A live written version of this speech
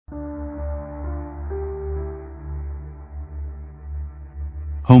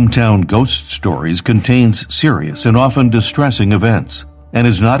Hometown Ghost Stories contains serious and often distressing events and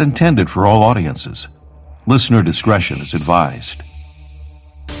is not intended for all audiences. Listener discretion is advised.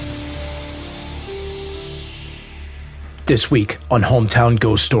 This week on Hometown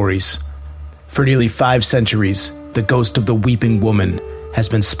Ghost Stories. For nearly 5 centuries, the ghost of the Weeping Woman has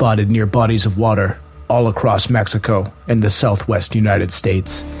been spotted near bodies of water all across Mexico and the southwest United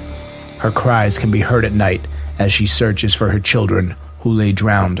States. Her cries can be heard at night as she searches for her children who lay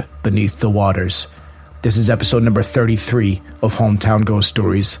drowned beneath the waters. This is episode number 33 of Hometown Ghost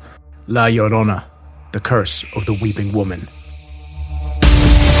Stories, La Llorona, the Curse of the Weeping Woman.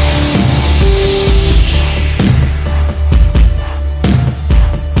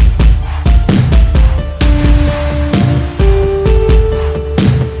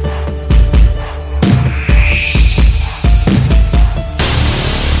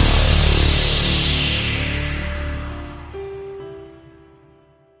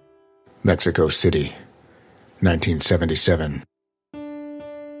 Mexico City, 1977.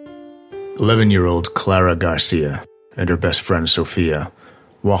 11-year-old Clara Garcia and her best friend Sofia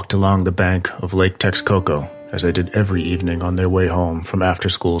walked along the bank of Lake Texcoco as they did every evening on their way home from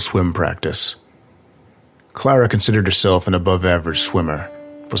after-school swim practice. Clara considered herself an above-average swimmer,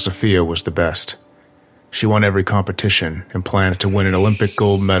 but Sofia was the best. She won every competition and planned to win an Olympic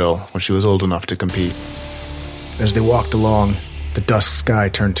gold medal when she was old enough to compete. As they walked along, the dusk sky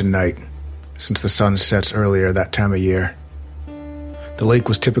turned to night, since the sun sets earlier that time of year. The lake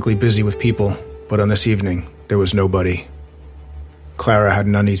was typically busy with people, but on this evening, there was nobody. Clara had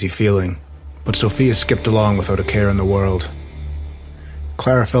an uneasy feeling, but Sofia skipped along without a care in the world.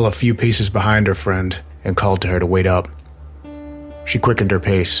 Clara fell a few paces behind her friend and called to her to wait up. She quickened her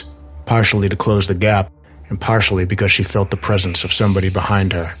pace, partially to close the gap, and partially because she felt the presence of somebody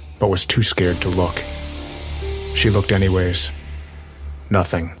behind her, but was too scared to look. She looked anyways.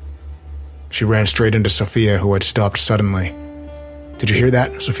 Nothing. She ran straight into Sofia, who had stopped suddenly. "Did you hear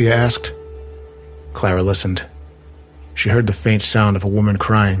that?" Sofia asked. Clara listened. She heard the faint sound of a woman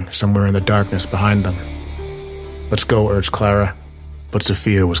crying somewhere in the darkness behind them. "Let's go," urged Clara. But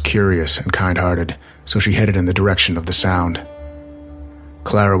Sofia was curious and kind-hearted, so she headed in the direction of the sound.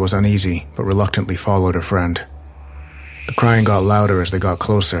 Clara was uneasy, but reluctantly followed her friend. The crying got louder as they got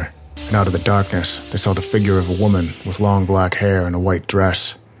closer, and out of the darkness, they saw the figure of a woman with long black hair and a white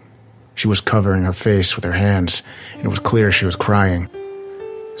dress. She was covering her face with her hands, and it was clear she was crying.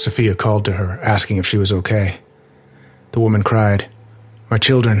 Sofia called to her, asking if she was okay. The woman cried, "My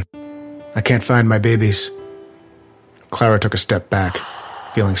children. I can't find my babies." Clara took a step back,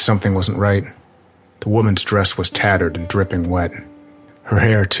 feeling something wasn't right. The woman's dress was tattered and dripping wet. Her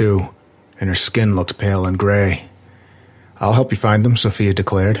hair, too, and her skin looked pale and gray. "I'll help you find them," Sofia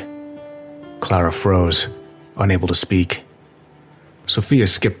declared. Clara froze, unable to speak. Sofia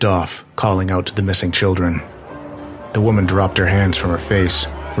skipped off, calling out to the missing children. The woman dropped her hands from her face,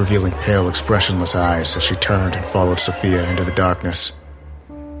 revealing pale, expressionless eyes as she turned and followed Sofia into the darkness.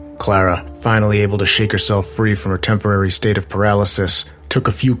 Clara, finally able to shake herself free from her temporary state of paralysis, took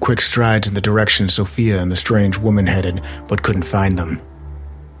a few quick strides in the direction Sofia and the strange woman headed, but couldn't find them.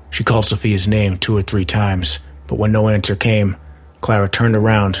 She called Sofia's name 2 or 3 times, but when no answer came, Clara turned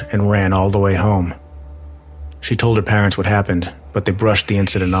around and ran all the way home. She told her parents what happened, but they brushed the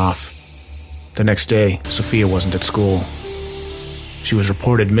incident off. The next day, Sofia wasn't at school. She was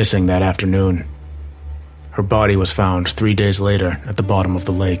reported missing that afternoon. Her body was found 3 days later at the bottom of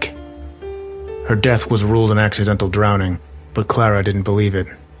the lake. Her death was ruled an accidental drowning, but Clara didn't believe it.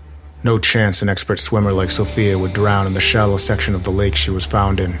 No chance an expert swimmer like Sofia would drown in the shallow section of the lake she was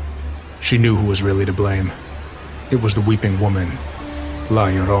found in. She knew who was really to blame. It was the Weeping Woman, La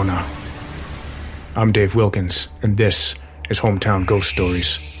Llorona. I'm Dave Wilkins, and this is Hometown Ghost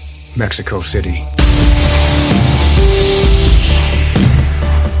Stories, Mexico City.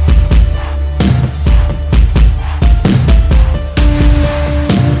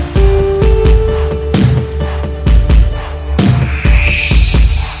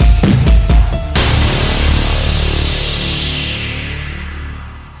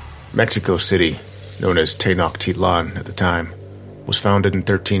 Mexico City, known as Tenochtitlan at the time, was founded in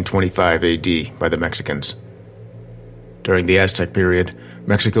 1325 AD by the Mexicans. During the Aztec period,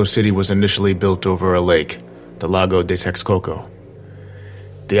 Mexico City was initially built over a lake, the Lago de Texcoco.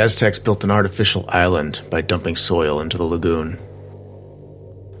 The Aztecs built an artificial island by dumping soil into the lagoon.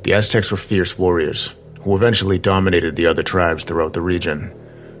 The Aztecs were fierce warriors, who eventually dominated the other tribes throughout the region.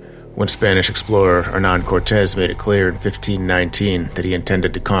 When Spanish explorer Hernán Cortés made it clear in 1519 that he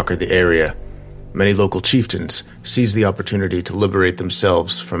intended to conquer the area, many local chieftains seized the opportunity to liberate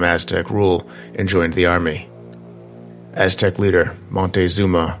themselves from Aztec rule and joined the army. Aztec leader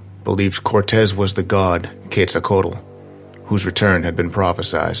Montezuma believed Cortez was the god Quetzalcoatl, whose return had been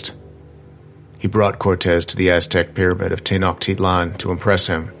prophesized. He brought Cortez to the Aztec pyramid of Tenochtitlan to impress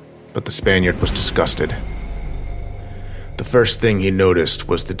him, but the Spaniard was disgusted. The first thing he noticed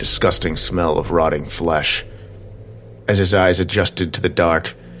was the disgusting smell of rotting flesh. As his eyes adjusted to the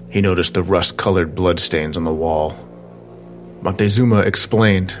dark, he noticed the rust-colored bloodstains on the wall. Montezuma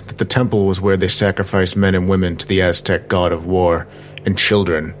explained that the temple was where they sacrificed men and women to the Aztec god of war, and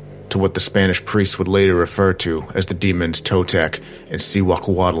children to what the Spanish priests would later refer to as the demons Totec and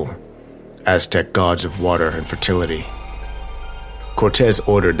Cihuacuatl, Aztec gods of water and fertility. Cortez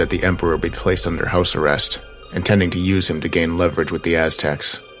ordered that the emperor be placed under house arrest, intending to use him to gain leverage with the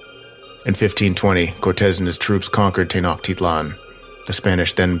Aztecs. In 1520, Cortez and his troops conquered Tenochtitlan. The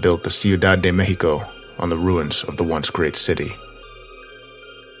Spanish then built the Ciudad de Mexico on the ruins of the once great city.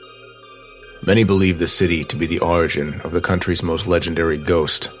 Many believe the city to be the origin of the country's most legendary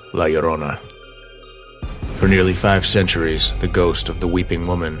ghost, La Llorona. For nearly 5 centuries, the ghost of the weeping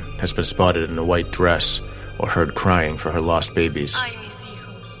woman has been spotted in a white dress or heard crying for her lost babies.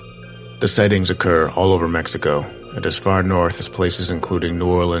 The sightings occur all over Mexico and as far north as places including New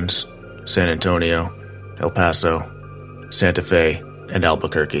Orleans, San Antonio, El Paso, Santa Fe, and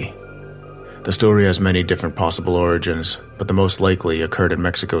Albuquerque. The story has many different possible origins, but the most likely occurred in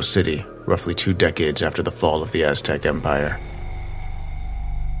Mexico City, roughly 2 decades after the fall of the Aztec Empire.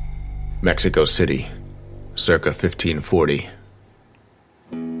 Mexico City, circa 1540.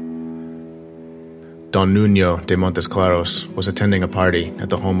 Don Nuño de Montesclaros was attending a party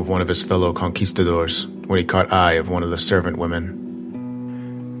at the home of one of his fellow conquistadors when he caught eye of one of the servant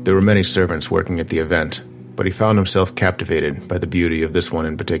women. There were many servants working at the event, but he found himself captivated by the beauty of this one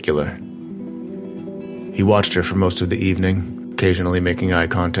in particular. He watched her for most of the evening, occasionally making eye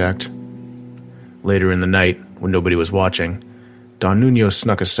contact. Later in the night, when nobody was watching, Don Nuño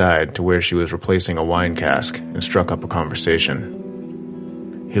snuck aside to where she was replacing a wine cask and struck up a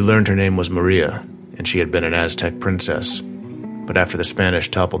conversation. He learned her name was Maria, and she had been an Aztec princess. But after the Spanish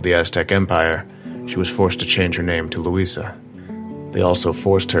toppled the Aztec Empire, she was forced to change her name to Luisa. They also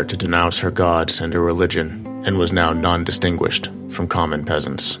forced her to denounce her gods and her religion, and was now non-distinguished from common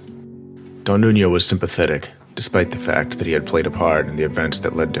peasants. Don Nuño was sympathetic, despite the fact that he had played a part in the events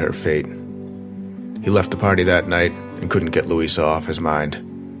that led to her fate. He left the party that night and couldn't get Luisa off his mind.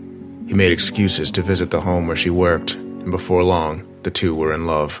 He made excuses to visit the home where she worked, and before long, the two were in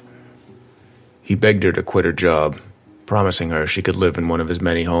love. He begged her to quit her job, promising her she could live in one of his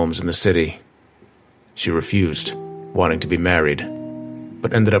many homes in the city. She refused, wanting to be married,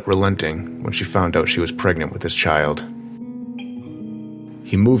 but ended up relenting when she found out she was pregnant with his child.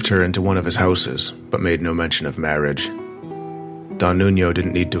 He moved her into one of his houses, but made no mention of marriage. Don Nuño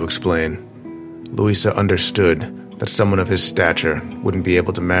didn't need to explain. Luisa understood that someone of his stature wouldn't be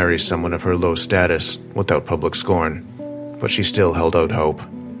able to marry someone of her low status without public scorn, but she still held out hope.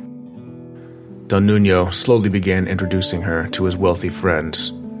 Don Nuño slowly began introducing her to his wealthy friends,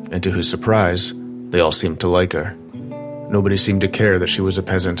 and to his surprise, they all seemed to like her. Nobody seemed to care that she was a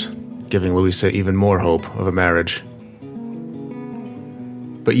peasant, giving Luisa even more hope of a marriage.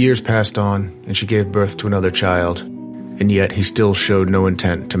 But years passed on, and she gave birth to another child, and yet he still showed no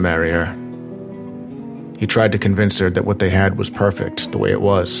intent to marry her. He tried to convince her that what they had was perfect, the way it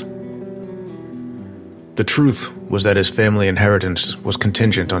was. The truth was that his family inheritance was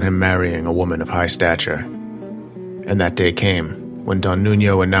contingent on him marrying a woman of high stature. And that day came when Don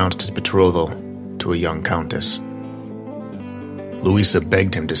Nuño announced his betrothal to a young countess. Luisa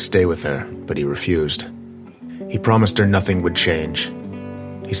begged him to stay with her, but he refused. He promised her nothing would change.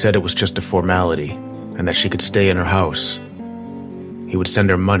 He said it was just a formality, and that she could stay in her house. He would send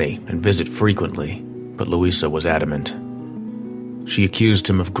her money and visit frequently, but Luisa was adamant. She accused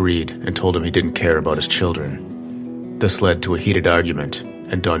him of greed and told him he didn't care about his children. This led to a heated argument,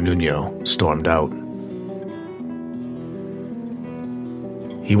 and Don Nuño stormed out.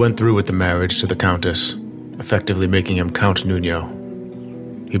 He went through with the marriage to the Countess, effectively making him Count Nuño.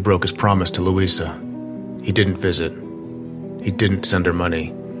 He broke his promise to Luisa. He didn't visit. He didn't send her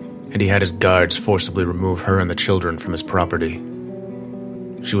money, and he had his guards forcibly remove her and the children from his property.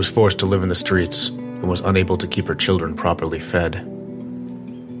 She was forced to live in the streets and was unable to keep her children properly fed.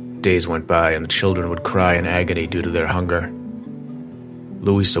 Days went by and the children would cry in agony due to their hunger.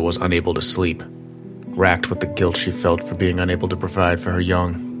 Luisa was unable to sleep, racked with the guilt she felt for being unable to provide for her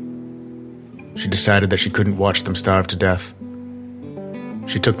young. She decided that she couldn't watch them starve to death.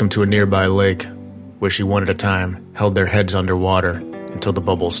 She took them to a nearby lake, where she one at a time held their heads underwater until the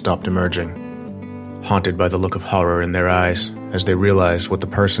bubbles stopped emerging, haunted by the look of horror in their eyes as they realized what the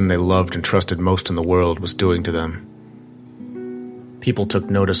person they loved and trusted most in the world was doing to them. People took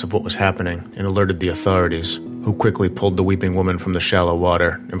notice of what was happening and alerted the authorities, who quickly pulled the weeping woman from the shallow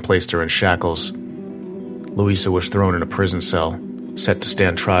water and placed her in shackles. Luisa was thrown in a prison cell, set to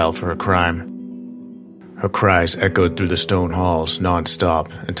stand trial for her crime. Her cries echoed through the stone halls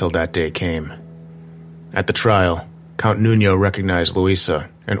non-stop until that day came. At the trial, Count Nuño recognized Luisa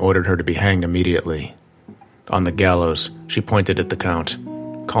and ordered her to be hanged immediately. On the gallows, she pointed at the Count,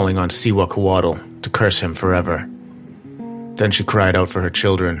 calling on Cihuacoatl to curse him forever. Then she cried out for her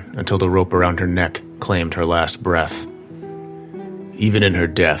children until the rope around her neck claimed her last breath. Even in her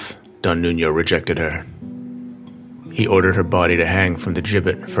death, Don Nuño rejected her. He ordered her body to hang from the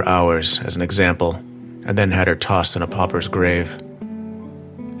gibbet for hours as an example, and then had her tossed in a pauper's grave.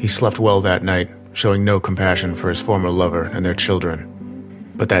 He slept well that night, showing no compassion for his former lover and their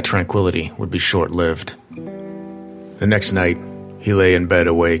children. But that tranquility would be short-lived. The next night, he lay in bed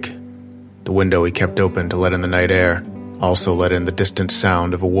awake. The window he kept open to let in the night air also let in the distant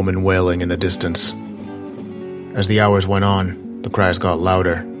sound of a woman wailing in the distance. As the hours went on, the cries got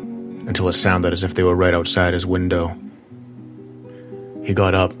louder, until it sounded as if they were right outside his window. He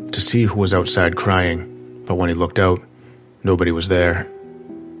got up to see who was outside crying, but when he looked out, nobody was there.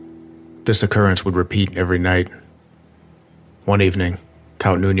 This occurrence would repeat every night. One evening,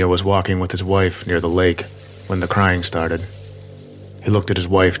 Count Nuño was walking with his wife near the lake when the crying started. He looked at his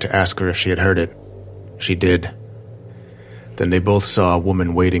wife to ask her if she had heard it. She did. Then they both saw a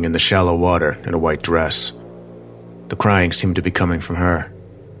woman wading in the shallow water in a white dress. The crying seemed to be coming from her.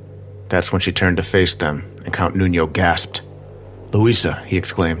 That's when she turned to face them, and Count Nuño gasped. "Luisa," he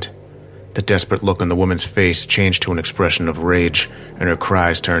exclaimed. The desperate look on the woman's face changed to an expression of rage, and her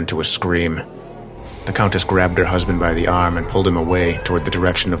cries turned to a scream. The Countess grabbed her husband by the arm and pulled him away toward the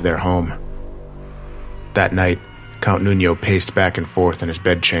direction of their home. That night, Count Nuño paced back and forth in his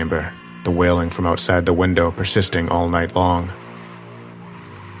bedchamber, the wailing from outside the window persisting all night long.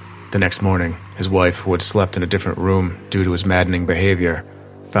 The next morning, his wife, who had slept in a different room due to his maddening behavior,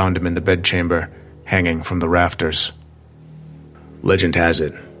 found him in the bedchamber, hanging from the rafters. Legend has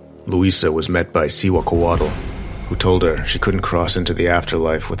it, Luisa was met by Cihuacoatl, who told her she couldn't cross into the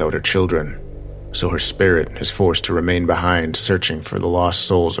afterlife without her children, so her spirit is forced to remain behind searching for the lost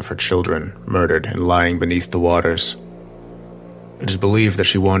souls of her children, murdered and lying beneath the waters. It is believed that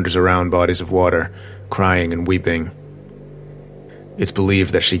she wanders around bodies of water, crying and weeping. It's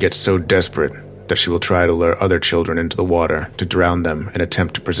believed that she gets so desperate that she will try to lure other children into the water to drown them and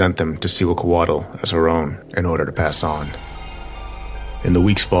attempt to present them to Cihuacoatl as her own in order to pass on. In the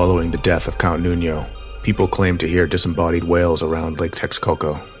weeks following the death of Count Nuño, people claimed to hear disembodied wails around Lake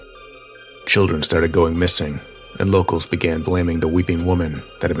Texcoco. Children started going missing, and locals began blaming the weeping woman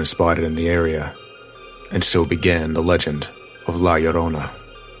that had been spotted in the area. And so began the legend of La Llorona.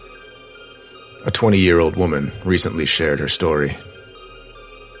 A 20-year-old woman recently shared her story.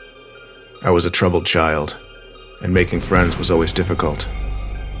 I was a troubled child, and making friends was always difficult.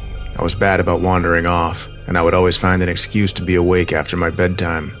 I was bad about wandering off, and I would always find an excuse to be awake after my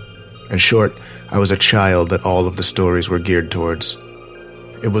bedtime. In short, I was a child that all of the stories were geared towards.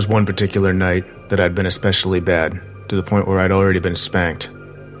 It was one particular night that I'd been especially bad, to the point where I'd already been spanked.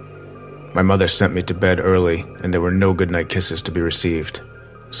 My mother sent me to bed early, and there were no goodnight kisses to be received.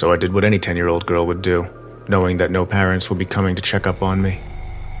 So I did what any 10-year-old girl would do, knowing that no parents would be coming to check up on me.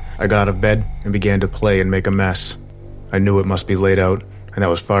 I got out of bed and began to play and make a mess. I knew it must be late out, and that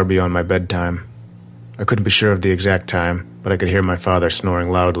was far beyond my bedtime. I couldn't be sure of the exact time, but I could hear my father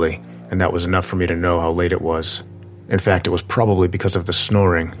snoring loudly, and that was enough for me to know how late it was. In fact, it was probably because of the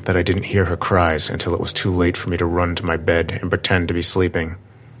snoring that I didn't hear her cries until it was too late for me to run to my bed and pretend to be sleeping.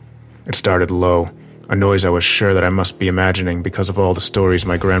 It started low, a noise I was sure that I must be imagining because of all the stories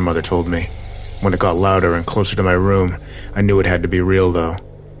my grandmother told me. When it got louder and closer to my room, I knew it had to be real, though.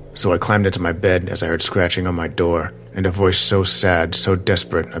 So I climbed into my bed as I heard scratching on my door, and a voice so sad, so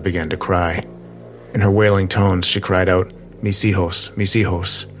desperate, I began to cry. In her wailing tones, she cried out, mis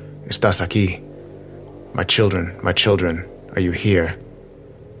hijos, estás aquí? My children, are you here?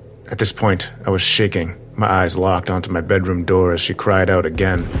 At this point, I was shaking, my eyes locked onto my bedroom door as she cried out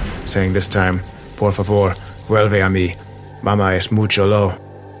again, saying this time, por favor, vuelve a mí, mama es mucho lo.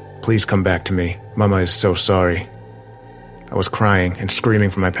 Please come back to me, mama is so sorry. I was crying and screaming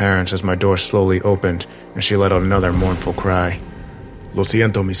for my parents as my door slowly opened and she let out another mournful cry. Lo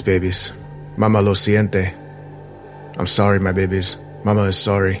siento, mis babies. Mama lo siente. I'm sorry, my babies. Mama is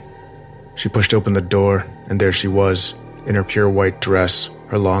sorry. She pushed open the door, and there she was, in her pure white dress,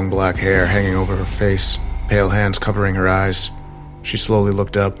 her long black hair hanging over her face, pale hands covering her eyes. She slowly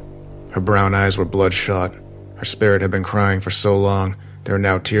looked up. Her brown eyes were bloodshot. Her spirit had been crying for so long, there were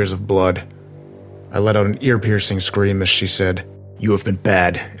now tears of blood. I let out an ear-piercing scream as she said, "You have been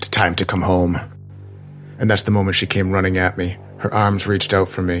bad. It's time to come home." And that's the moment she came running at me. Her arms reached out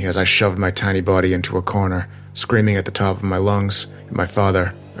for me as I shoved my tiny body into a corner, screaming at the top of my lungs. And my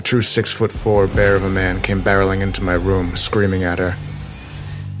father, a true 6'4" bear of a man, came barreling into my room, screaming at her.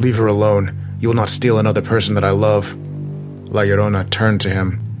 "Leave her alone. You will not steal another person that I love." La Llorona turned to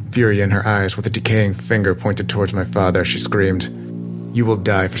him, fury in her eyes. With a decaying finger pointed towards my father, she screamed, "You will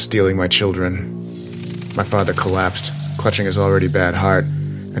die for stealing my children." My father collapsed, clutching his already bad heart,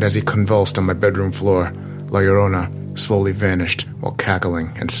 and as he convulsed on my bedroom floor, La Llorona slowly vanished while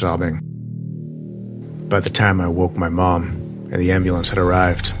cackling and sobbing. By the time I woke my mom and the ambulance had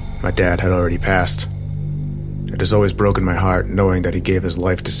arrived, my dad had already passed. It has always broken my heart knowing that he gave his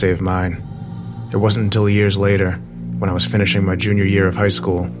life to save mine. It wasn't until years later, when I was finishing my junior year of high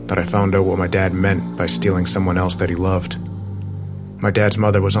school, that I found out what my dad meant by stealing someone else that he loved. My dad's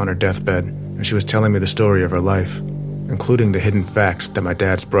mother was on her deathbed, and she was telling me the story of her life, including the hidden fact that my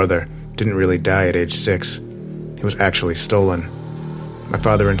dad's brother didn't really die at age 6. He was actually stolen. My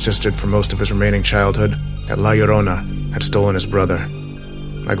father insisted for most of his remaining childhood that La Llorona had stolen his brother.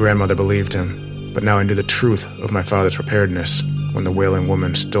 My grandmother believed him, but now I knew the truth of my father's preparedness when the wailing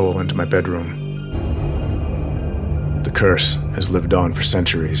woman stole into my bedroom. The curse has lived on for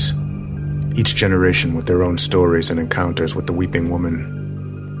centuries, each generation with their own stories and encounters with the weeping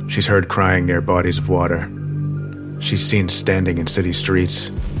woman. She's heard crying near bodies of water. She's seen standing in city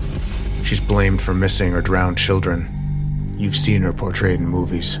streets. She's blamed for missing or drowned children. You've seen her portrayed in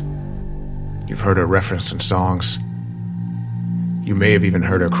movies. You've heard her referenced in songs. You may have even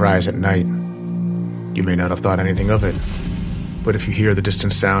heard her cries at night. You may not have thought anything of it, but if you hear the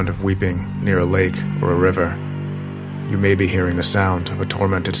distant sound of weeping near a lake or a river, you may be hearing the sound of a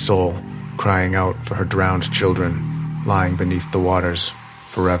tormented soul crying out for her drowned children lying beneath the waters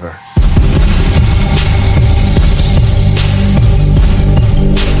forever.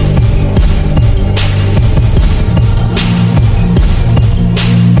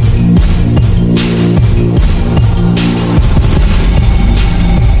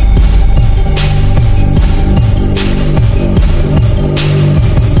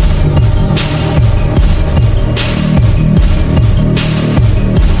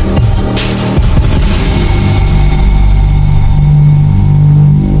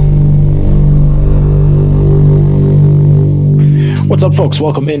 What's up, folks?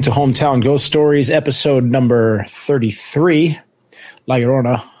 Welcome into Hometown Ghost Stories, episode number 33, La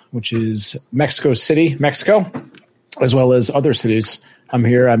Llorona, which is Mexico City, Mexico, as well as other cities. I'm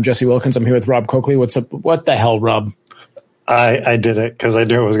here. I'm Jesse Wilkins. I'm here with Rob Coakley. What's up? What the hell, Rob? I did it because I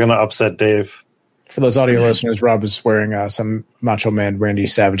knew it was going to upset Dave. For those audio listeners, Rob is wearing some Macho Man Randy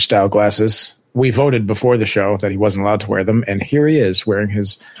Savage style glasses. We voted before the show that he wasn't allowed to wear them, and here he is wearing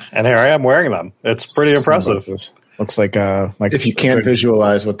his. And here I am wearing them. It's pretty impressive. Looks like if you can't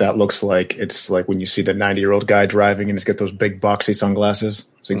visualize what that looks like, it's like when you see the 90-year-old guy driving and he's got those big boxy sunglasses.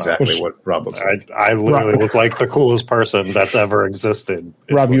 It's exactly what Rob looks like. I literally look like the coolest person that's ever existed.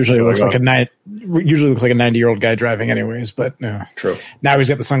 Rob usually looks like a 90-year-old guy driving, anyways. But no, true. Now he's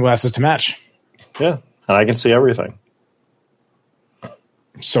got the sunglasses to match. Yeah, and I can see everything.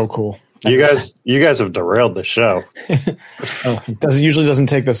 So cool. You guys have derailed the show. It usually doesn't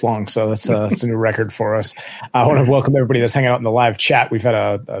take this long, so that's a new record for us. I want to welcome everybody that's hanging out in the live chat. We've had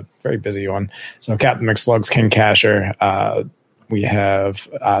a very busy one. So Captain McSlugs, King Casher, we have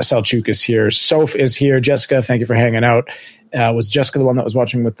Selchuk is here, Soph is here, Jessica, thank you for hanging out. Was Jessica the one that was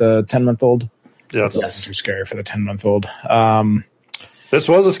watching with the 10-month-old? Yes. This is too scary for the 10-month-old. This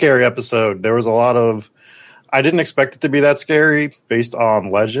was a scary episode. There was a lot of. I didn't expect it to be that scary based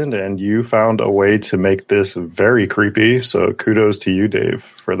on legend, and you found a way to make this very creepy. So kudos to you, Dave,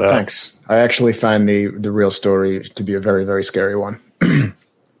 for that. Thanks. I actually find the real story to be a very, very scary one.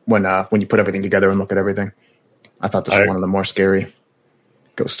 when you put everything together and look at everything, I thought this was one of the more scary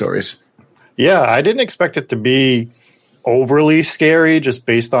ghost stories. Yeah, I didn't expect it to be overly scary just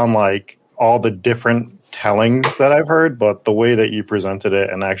based on like all the different tellings that I've heard, but the way that you presented it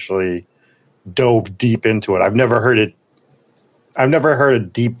and actually dove deep into it. I've never heard a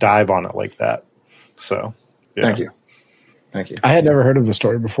deep dive on it like that. So, yeah. Thank you. I had never heard of the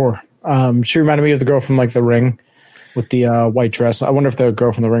story before. She reminded me of the girl from like The Ring with the white dress. I wonder if the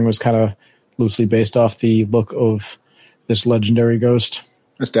girl from The Ring was kind of loosely based off the look of this legendary ghost.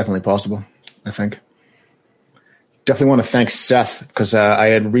 It's definitely possible, I think. Definitely want to thank Seth because I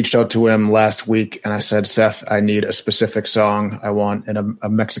had reached out to him last week and I said, Seth, I need a specific song. I want a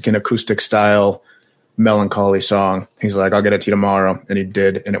Mexican acoustic style melancholy song. He's like, I'll get it to you tomorrow. And he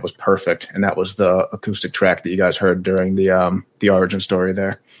did. And it was perfect. And that was the acoustic track that you guys heard during the origin story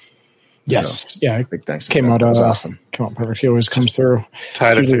there. Yes. So, yeah. big thanks. Came That out was awesome. Came out perfect. She always comes through.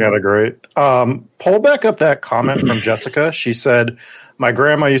 Tied it together great. Pull back up that comment from Jessica. She said, "My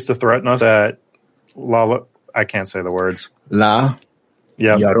grandma used to threaten us that I can't say the words.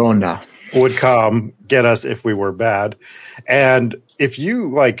 Llorona would come get us if we were bad." And if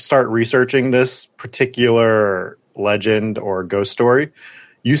you start researching this particular legend or ghost story,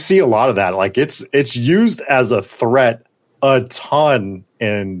 you see a lot of that. It's used as a threat a ton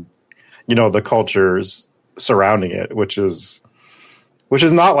in the cultures surrounding it, which is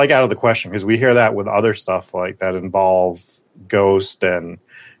not out of the question, because we hear that with other stuff that involve ghosts and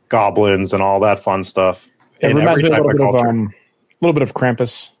goblins and all that fun stuff. It reminds me a little bit of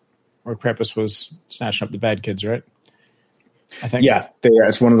Krampus, where Krampus was snatching up the bad kids, right? I think. Yeah,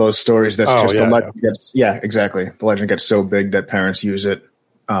 it's one of those stories that's the legend gets. Yeah, exactly. The legend gets so big that parents use it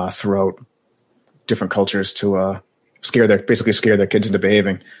throughout different cultures to scare their kids into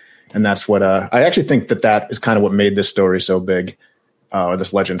behaving. And that's what I actually think that is kind of what made this story so big, or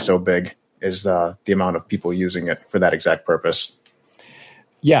this legend so big, is the amount of people using it for that exact purpose.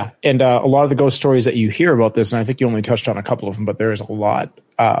 Yeah, and a lot of the ghost stories that you hear about this, and I think you only touched on a couple of them, but there is a lot.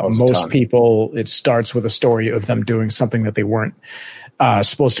 Most people, it starts with a story of them doing something that they weren't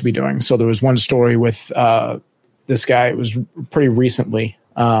supposed to be doing. So there was one story with this guy. It was pretty recently.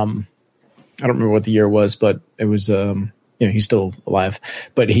 I don't remember what the year was, but it was he's still alive.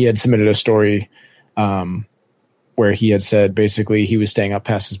 But he had submitted a story where he had said basically he was staying up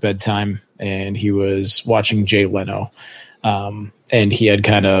past his bedtime and he was watching Jay Leno. And he had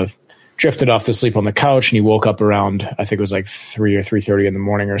kind of drifted off to sleep on the couch, and he woke up around, I think it was 3 or 3:30 in the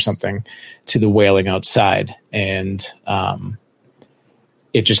morning or something, to the wailing outside. And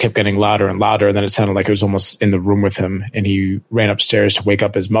it just kept getting louder and louder. And then it sounded like it was almost in the room with him. And he ran upstairs to wake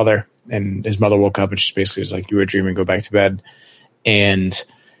up his mother. And his mother woke up and she basically was like, "You were dreaming, go back to bed." And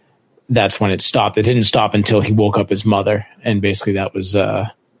that's when it stopped. It didn't stop until he woke up his mother. And basically that was,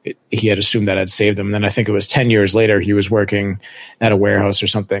 he had assumed that had saved him. And then I think it was 10 years later, he was working at a warehouse or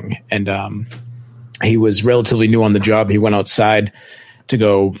something. And he was relatively new on the job. He went outside to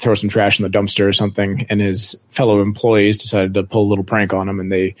go throw some trash in the dumpster or something. And his fellow employees decided to pull a little prank on him,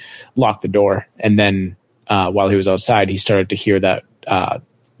 and they locked the door. And then while he was outside, he started to hear that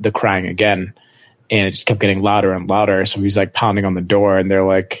the crying again. And it just kept getting louder and louder. So he's pounding on the door, and they're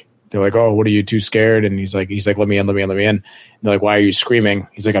like, "Oh, what are you, too scared?" And he's like, "Let me in, let me in, let me in." And they're like, "Why are you screaming?"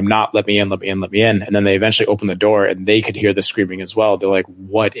 He's like, "I'm not, let me in, let me in, let me in." And then they eventually open the door, and they could hear the screaming as well. They're like,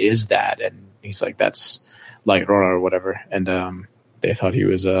 "What is that?" And he's like, "That's Llorona or whatever." And they thought he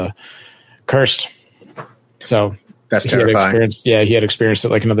was cursed. So that's terrifying. He had experienced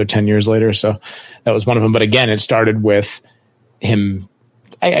it another 10 years later. So that was one of them. But again, it started with him,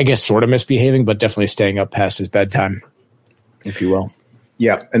 I guess, sort of misbehaving, but definitely staying up past his bedtime, if you will.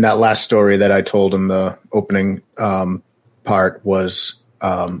 Yeah, and that last story that I told in the opening part was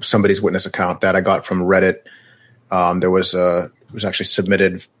somebody's witness account that I got from Reddit. It was actually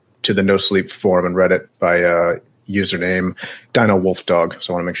submitted to the No Sleep forum in Reddit by username Dino Wolf Dog.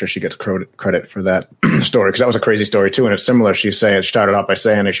 So I want to make sure she gets credit for that story, because that was a crazy story too. And it's similar. She started out by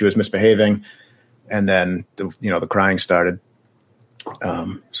saying that she was misbehaving, and then the crying started.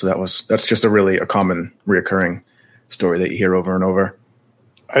 So that's just a common reoccurring story that you hear over and over.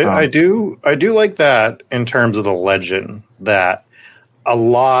 I do like that in terms of the legend, that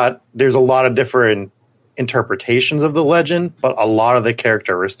there's a lot of different interpretations of the legend, but a lot of the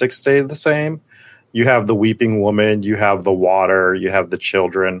characteristics stay the same. You have the weeping woman, you have the water, you have the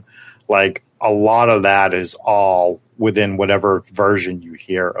children. A lot of that is all within whatever version you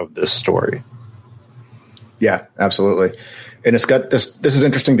hear of this story. Yeah, absolutely. And it's got this is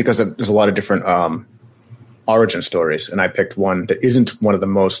interesting because there's a lot of different origin stories, and I picked one that isn't one of the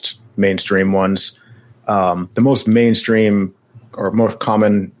most mainstream ones. The most mainstream or more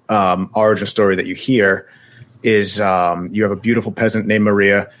common origin story that you hear is you have a beautiful peasant named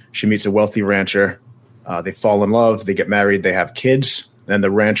Maria. She meets a wealthy rancher. They fall in love. They get married. They have kids. Then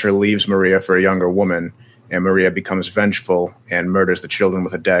the rancher leaves Maria for a younger woman, and Maria becomes vengeful and murders the children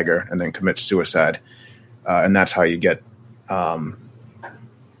with a dagger and then commits suicide. And that's how you get the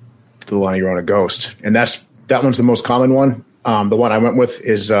La Llorona ghost. And that one's the most common one. The one I went with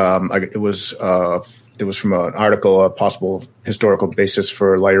is it was from an article, a possible historical basis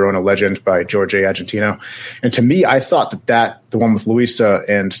for La Llorona legend by George A. Argentino. And to me, I thought that the one with Luisa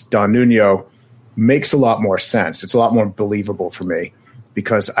and Don Nuno makes a lot more sense. It's a lot more believable for me,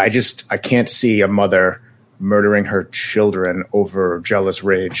 because I can't see a mother murdering her children over jealous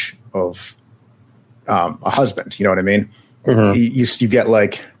rage of a husband. You know what I mean? Mm-hmm. You get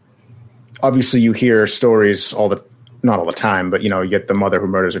obviously you hear stories all the not all the time, but you get the mother who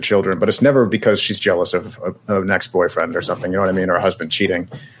murders her children, but it's never because she's jealous of an ex-boyfriend or something, you know what I mean, or a husband cheating.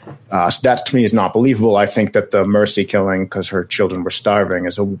 So that to me is not believable. I think that the Mercy killing because her children were starving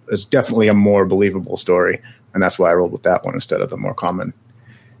is definitely a more believable story, and that's why I rolled with that one instead of the more common.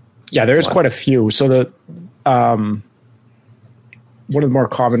 Yeah, there's quite a few. So the one of the more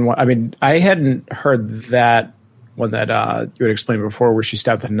common one. I mean, I hadn't heard that one that you had explained before, where she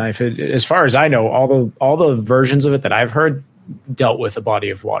stabbed with a knife. As far as I know, all the versions of it that I've heard dealt with a body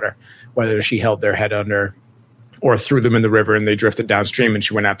of water, whether she held their head under or threw them in the river and they drifted downstream, and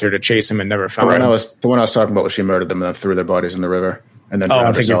she went out there to chase them and never found them. The one I was talking about was she murdered them and then threw their bodies in the river and then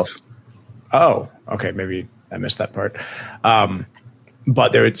drowned herself. Oh, okay, maybe I missed that part.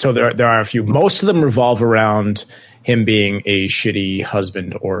 But there are a few. Most of them revolve around him being a shitty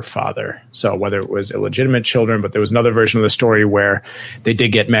husband or father. So whether it was illegitimate children, but there was another version of the story where they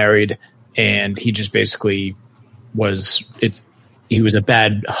did get married and he just basically he was a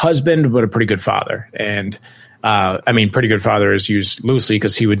bad husband, but a pretty good father. And pretty good father is used loosely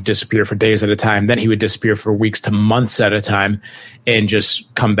because he would disappear for days at a time. Then he would disappear for weeks to months at a time and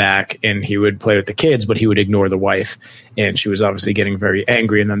just come back, and he would play with the kids, but he would ignore the wife. And she was obviously getting very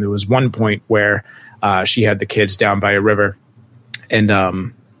angry. And then there was one point where she had the kids down by a river,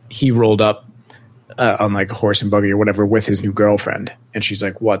 and he rolled up on like a horse and buggy or whatever with his new girlfriend. And she's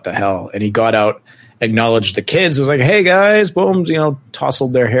like, what the hell? And he got out, acknowledged the kids, was like, hey guys, boom,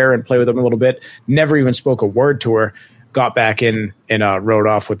 tousled their hair and played with them a little bit. Never even spoke a word to her, got back in and rode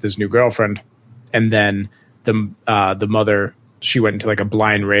off with his new girlfriend. And then the mother, she went into like a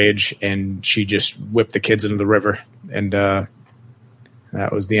blind rage and she just whipped the kids into the river. And that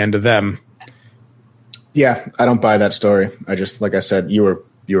was the end of them. Yeah, I don't buy that story. I just, like I said, you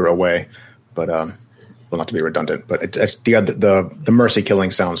were away, but well, not to be redundant, but the Mercy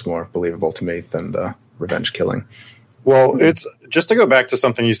killing sounds more believable to me than the revenge killing. Well, it's just to go back to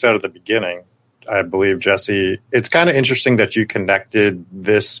something you said at the beginning, I believe, Jesse, it's kind of interesting that you connected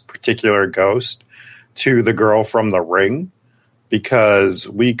this particular ghost to the girl from The Ring, because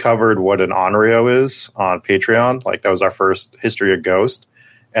we covered what an Onryo is on Patreon. Like, that was our first history of ghost.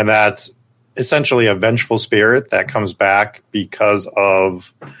 And that's essentially a vengeful spirit that comes back because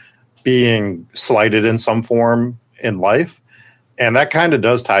of being slighted in some form in life. And that kind of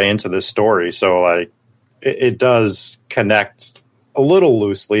does tie into this story. So like it does connect a little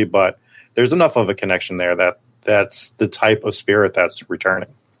loosely, but there's enough of a connection there that's the type of spirit that's returning.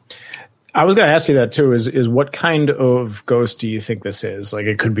 I was going to ask you that too, is what kind of ghost do you think this is? Like,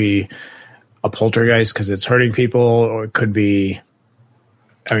 it could be a poltergeist because it's hurting people, or it could be,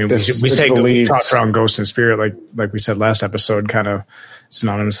 I mean, we say we talk around ghost and spirit, like we said last episode, kind of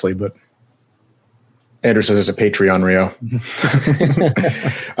synonymously, but Andrew says it's a Patreon Rio.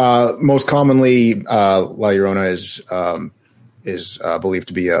 Most commonly, La Llorona is believed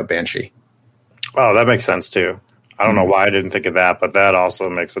to be a banshee. Oh, that makes sense too. I don't know why I didn't think of that, but that also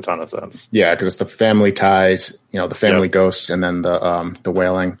makes a ton of sense. Yeah, because it's the family ties, the family ghosts, and then the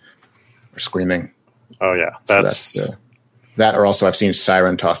wailing or screaming. Oh yeah, that, or also I've seen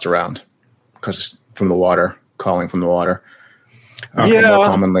siren tossed around because from the water, calling from the water.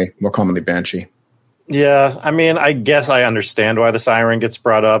 More commonly banshee. Yeah, I mean, I guess I understand why the siren gets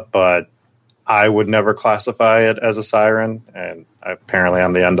brought up, but I would never classify it as a siren, and apparently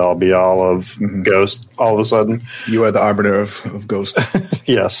I'm the end-all, be-all of ghost all of a sudden. You are the arbiter of ghost.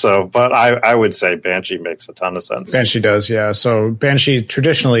 Yeah, but I would say banshee makes a ton of sense. Banshee does, yeah. So banshee,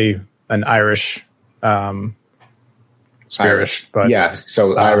 traditionally an Irish spirit. But, yeah,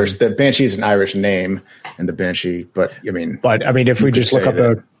 so Irish. The banshee is an Irish name, and the banshee, but I mean, if we just look up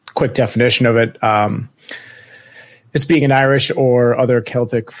a quick definition of it, it's being an Irish or other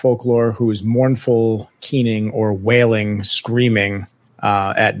Celtic folklore whose mournful keening or wailing, screaming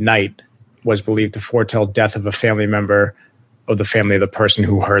at night was believed to foretell death of a family member of the family of the person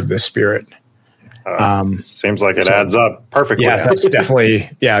who heard the spirit. Seems like it adds up perfectly. Yeah, that's definitely,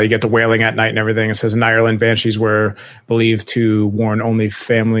 you get the wailing at night and everything. It says in Ireland, banshees were believed to warn only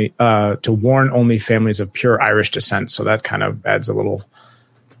families of pure Irish descent. So that kind of adds a little.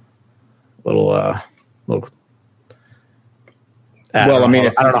 I don't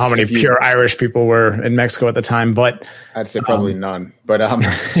know how many pure Irish people were in Mexico at the time, but I'd say probably none. But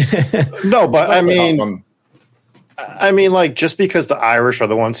no, but I mean, like, just because the Irish are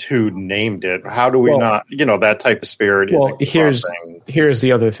the ones who named it, how do we not? That type of spirit. Well, here's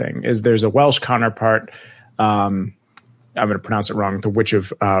the other thing: is there's a Welsh counterpart. I'm going to pronounce it wrong. The Witch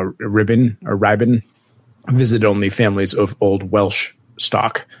of Ribin visited only families of old Welsh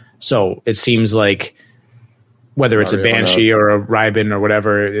stock. So it seems like whether it's a banshee or a Ribin or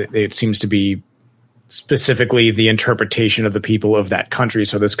whatever, it seems to be specifically the interpretation of the people of that country.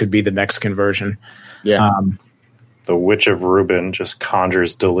 So this could be the Mexican version. Yeah. The Witch of Reuben just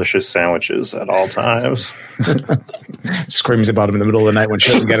conjures delicious sandwiches at all times. Screams about him in the middle of the night when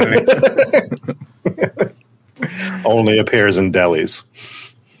she doesn't get any. Only appears in delis.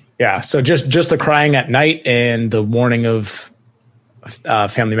 Yeah, so just the crying at night and the warning of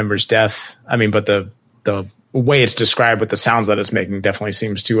family member's death. I mean, but the way it's described with the sounds that it's making definitely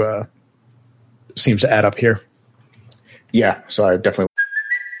seems to add up here. Yeah, so I definitely.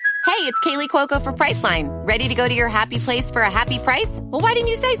 Hey, it's Kaylee Cuoco for Priceline. Ready to go to your happy place for a happy price? Well, why didn't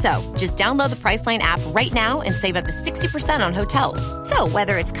you say so? Just download the Priceline app right now and save up to 60% on hotels. So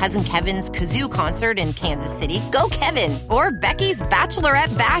whether it's Cousin Kevin's Kazoo Concert in Kansas City, go Kevin, or Becky's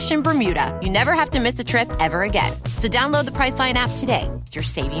Bachelorette Bash in Bermuda, you never have to miss a trip ever again. So download the Priceline app today. Your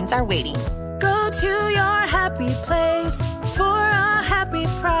savings are waiting. Go to your happy place for a happy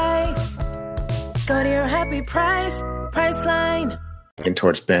price. Go to your happy price, Priceline.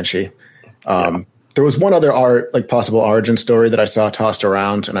 Towards Banshee. There was one other possible origin story that I saw tossed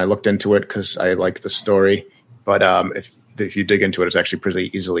around, and I looked into it because I liked the story. But if you dig into it, it's actually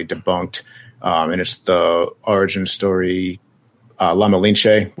pretty easily debunked. And it's the origin story, La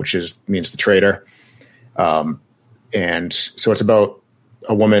Malinche, which means the traitor. And so it's about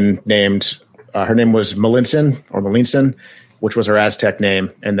a woman named, her name was Malintzin, which was her Aztec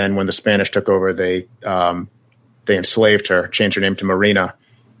name. And then when the Spanish took over, they enslaved her, changed her name to Marina.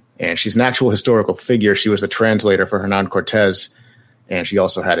 And she's an actual historical figure. She was the translator for Hernan Cortez, and she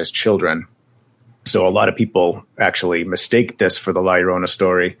also had his children. So a lot of people actually mistake this for the La Llorona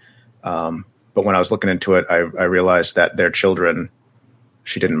story. But when I was looking into it, I realized that their children,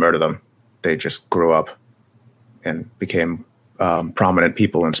 she didn't murder them. They just grew up and became prominent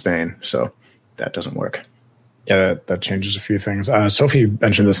people in Spain. So that doesn't work. Yeah, that changes a few things. Sophie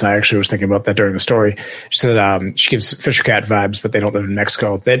mentioned this, and I actually was thinking about that during the story. She said she gives Fisher Cat vibes, but they don't live in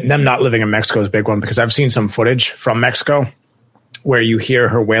Mexico. Them not living in Mexico is a big one, because I've seen some footage from Mexico where you hear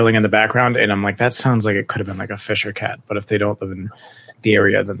her wailing in the background, and I'm like, that sounds like it could have been like a Fisher Cat. But if they don't live in the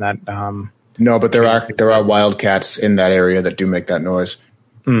area, then that... no, but there are wild cats in that area that do make that noise.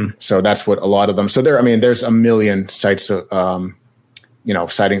 So that's what a lot of them... So there's a million sites,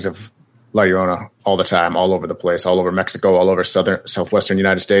 sightings of La Llorona all the time, all over the place, all over Mexico, all over southwestern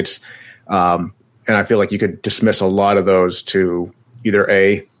United States. And I feel like you could dismiss a lot of those to either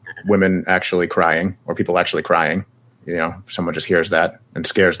A, women actually crying, or people actually crying. Someone just hears that and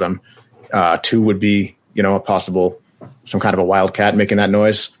scares them. 2 would be, a possible, some kind of a wild cat making that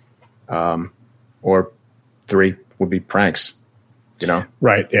noise. Or 3 would be pranks.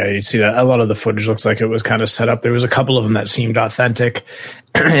 Right. Yeah, you see that a lot of the footage looks like it was kind of set up. There was a couple of them that seemed authentic,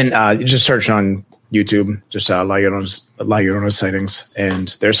 and you just search on YouTube, just La Llorona sightings,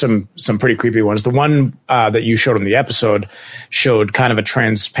 and there's some pretty creepy ones. The one that you showed in the episode showed kind of a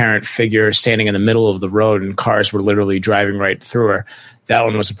transparent figure standing in the middle of the road, and cars were literally driving right through her. That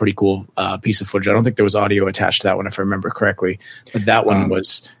one was a pretty cool piece of footage. I don't think there was audio attached to that one, if I remember correctly, but that one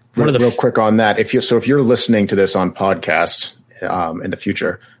was one of the real quick on that. If you're listening to this on podcast in the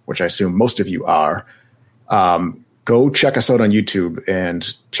future, which I assume most of you are, go check us out on YouTube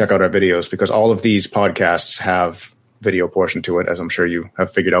and check out our videos, because all of these podcasts have video portion to it, as I'm sure you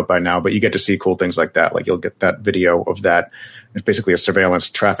have figured out by now. But you get to see cool things like that. Like you'll get that video of that. It's basically a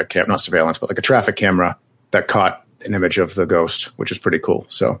surveillance traffic cam, not surveillance, but like a traffic camera that caught an image of the ghost, which is pretty cool.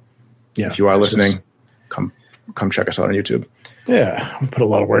 So yeah, if you are listening, come check us out on YouTube. Yeah, I put a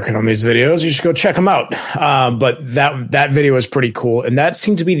lot of work in on these videos. You should go check them out. But that video is pretty cool. And that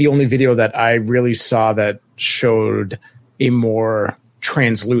seemed to be the only video that I really saw that showed a more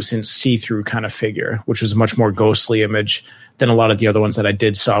translucent, see-through kind of figure, which was a much more ghostly image than a lot of the other ones that I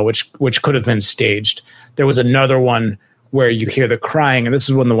did saw, which could have been staged. There was another one where you hear the crying, and this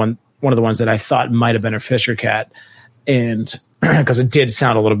is one of the ones that I thought might have been a Fisher Cat, and because it did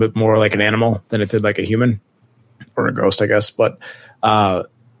sound a little bit more like an animal than it did like a human. Or a ghost, I guess. But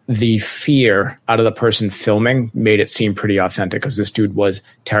the fear out of the person filming made it seem pretty authentic, because this dude was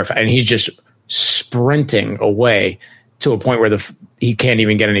terrified. And he's just sprinting away to a point where he can't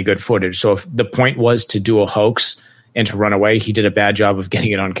even get any good footage. So if the point was to do a hoax and to run away, he did a bad job of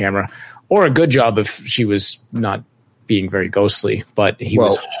getting it on camera. Or a good job if she was not being very ghostly. But he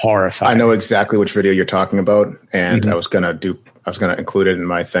was horrified. I know exactly which video you're talking about. And I was going to include it in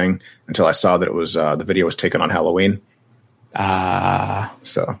my thing until I saw that it was the video was taken on Halloween.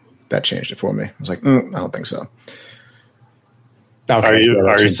 So that changed it for me. I was like, I don't think so. Okay.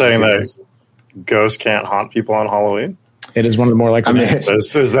 Are you saying that ghosts can't haunt people on Halloween? It is one of the more likely. Is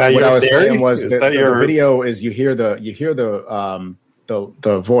that what your I was theory? saying was the video is you hear the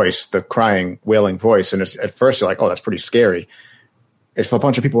the voice, the crying, wailing voice, and at first you're like, oh, that's pretty scary. If a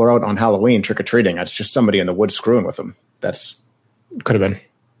bunch of people are out on Halloween trick or treating, that's just somebody in the woods screwing with them. Could have been.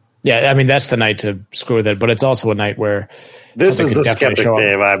 Yeah, I mean that's the night to screw with it, but it's also a night where this is the skeptic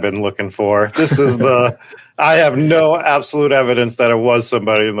Dave I've been looking for. This is the I have no absolute evidence that it was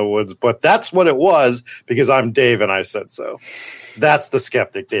somebody in the woods, but that's what it was because I'm Dave and I said so. That's the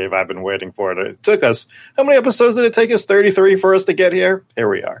skeptic Dave I've been waiting for. It took us, how many episodes did it take us? 33 for us to get here? Here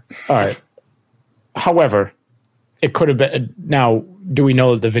we are. All right. However, it could have been. Now, do we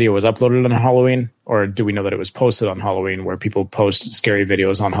know that the video was uploaded on Halloween, or do we know that it was posted on Halloween, where people post scary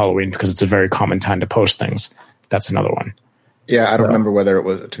videos on Halloween because it's a very common time to post things? That's another one. Yeah, I don't remember whether it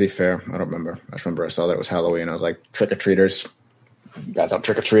was, to be fair, I don't remember. I just remember I saw that it was Halloween. I was like, trick-or-treaters. You guys out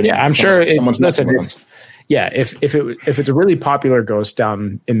trick-or-treating? Yeah, I'm sure. Someone's yeah, if it's a really popular ghost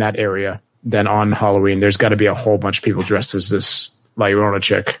down in that area, then on Halloween, there's got to be a whole bunch of people dressed as this La Llorona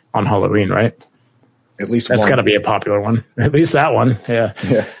chick on Halloween, right? At least that's got to be a popular one. At least that one. Yeah.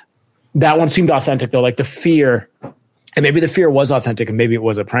 That one seemed authentic, though. Like the fear, and maybe the fear was authentic and maybe it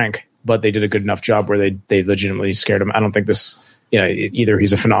was a prank, but they did a good enough job where they legitimately scared him. I don't think this, either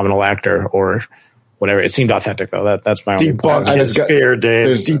he's a phenomenal actor or whatever. It seemed authentic, though. That's my only point. Debunk his fear,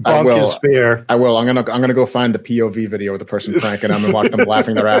 Dave. Debunk his fear. I will. I'm gonna go find the POV video of the person pranking him and watch them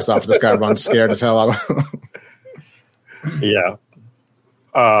laughing their ass off. This guy runs scared as hell. Yeah.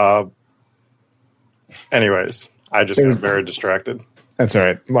 Anyways, I just got very distracted. That's all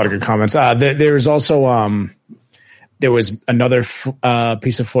right. A lot of good comments. There was also there was another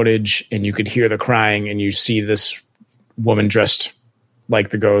piece of footage, and you could hear the crying, and you see this woman dressed like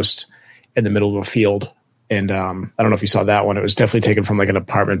the ghost in the middle of a field. And I don't know if you saw that one. It was definitely taken from like an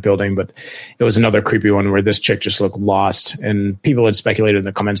apartment building, but it was another creepy one where this chick just looked lost. And people had speculated in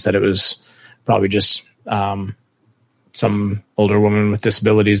the comments that it was probably just some older woman with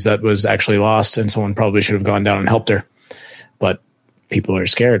disabilities that was actually lost, and someone probably should have gone down and helped her. But people are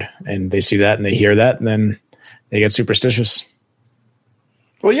scared, and they see that and they hear that, and then they get superstitious.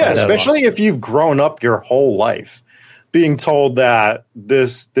 Well, yeah, especially if you've grown up your whole life being told that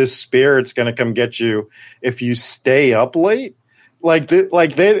this spirit's going to come get you if you stay up late.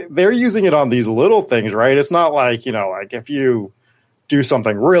 They're using it on these little things, right? It's not like, like if you do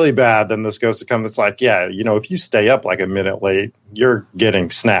something really bad, then this ghost comes. It's like, yeah, if you stay up like a minute late, you're getting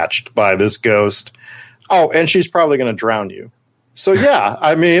snatched by this ghost. Oh, and she's probably going to drown you. So yeah,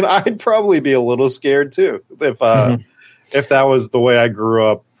 I mean, I'd probably be a little scared too if that was the way I grew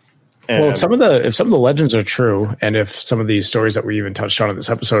up. And well, if some of the legends are true, and if some of these stories that we even touched on in this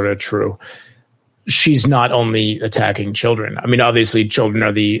episode are true, she's not only attacking children. I mean, obviously, children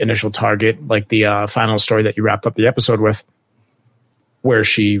are the initial target, like the final story that you wrapped up the episode with, where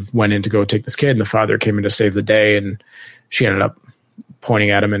she went in to go take this kid, and the father came in to save the day, and she ended up pointing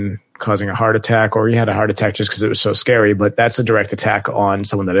at him and causing a heart attack, or he had a heart attack just because it was so scary. But that's a direct attack on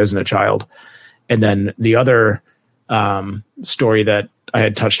someone that isn't a child. And then the other story that I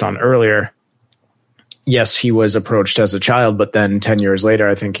had touched on earlier, yes, he was approached as a child, but then 10 years later,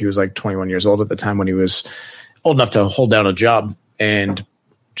 I think he was like 21 years old at the time when he was old enough to hold down a job, and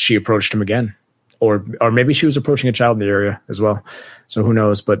she approached him again. Or maybe she was approaching a child in the area as well. So who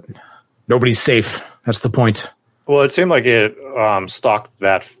knows? But nobody's safe. That's the point. Well, it seemed like it stalked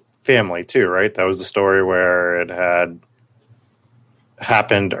that family too, right? That was the story where it had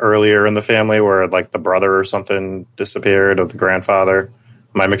happened earlier in the family where like the brother or something disappeared, of the grandfather.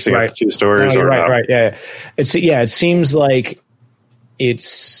 Am I mixing up the two stories? No, right. Yeah. It seems like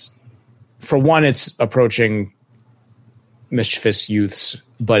it's, for one, it's approaching mischievous youths,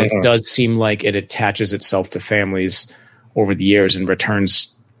 but it does seem like it attaches itself to families over the years and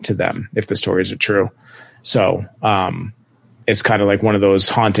returns to them if the stories are true. So it's kind of like one of those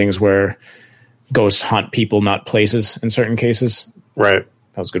hauntings where ghosts haunt people, not places in certain cases. Right.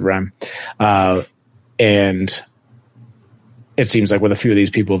 That was a good rhyme. And it seems like with a few of these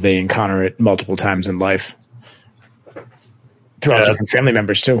people, they encounter it multiple times in life throughout different family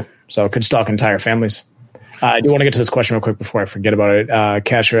members too. So it could stalk entire families. I do want to get to this question real quick before I forget about it.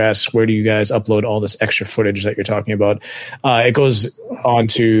 Casher asks, where do you guys upload all this extra footage that you're talking about? It goes on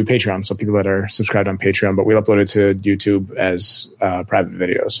to Patreon, so people that are subscribed on Patreon, but we upload it to YouTube as private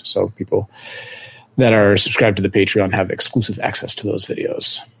videos. So people that are subscribed to the Patreon have exclusive access to those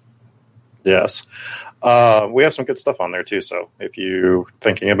videos. Yes. We have some good stuff on there too. So if you're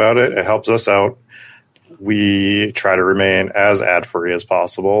thinking about it, it helps us out. We try to remain as ad-free as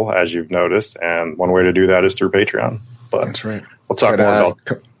possible, as you've noticed, and one way to do that is through Patreon. But that's right. We'll talk more about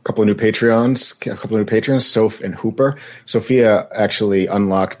couple of new patrons, Soph and Hooper. Sophia actually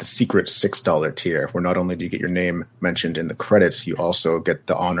unlocked the secret $6 tier, where not only do you get your name mentioned in the credits, you also get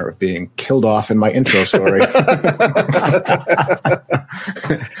the honor of being killed off in my intro story.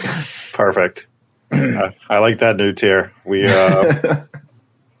 Perfect. I like that new tier. We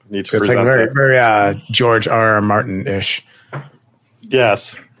need to It's like very George R.R. Martin-ish.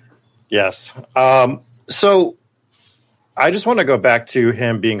 Yes. So I just want to go back to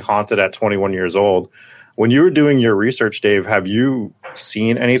him being haunted at 21 years old. When you were doing your research, Dave, have you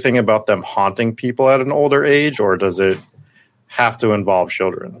seen anything about them haunting people at an older age, or does it have to involve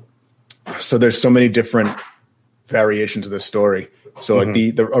children? So there's so many different variations of this story. So like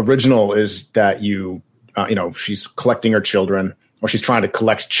the original is that she's collecting her children, or she's trying to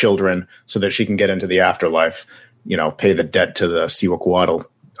collect children so that she can get into the afterlife, pay the debt to the Cihuacuatl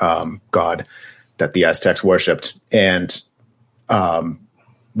god that the Aztecs worshipped. And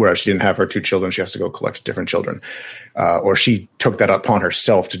whereas she didn't have her 2 children, she has to go collect different children. Or she took that upon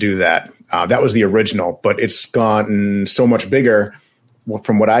herself to do that. That was the original, but it's gotten so much bigger.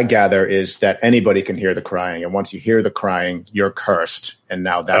 From what I gather is that anybody can hear the crying. And once you hear the crying, you're cursed. And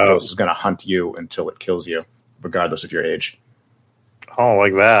now that ghost is going to hunt you until it kills you, regardless of your age. Oh,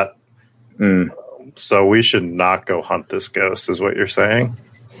 like that. So we should not go hunt this ghost, is what you're saying?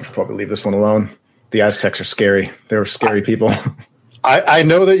 We should probably leave this one alone. The Aztecs are scary. They're scary people. I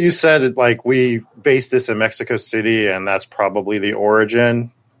know that you said like we based this in Mexico City, and that's probably the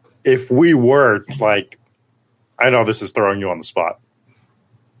origin. If we were like, I know this is throwing you on the spot.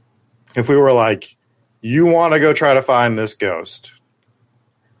 If we were like, you want to go try to find this ghost,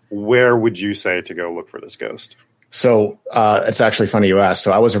 where would you say to go look for this ghost? So it's actually funny you asked.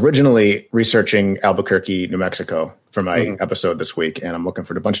 So I was originally researching Albuquerque, New Mexico for my episode this week, and I'm looking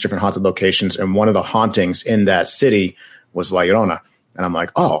for a bunch of different haunted locations. And one of the hauntings in that city was La Llorona. And I'm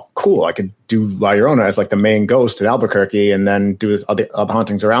like, oh, cool. I could do La Llorona as like the main ghost in Albuquerque and then do other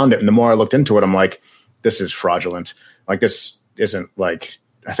hauntings around it. And the more I looked into it, I'm like, this is fraudulent. Like, this isn't like,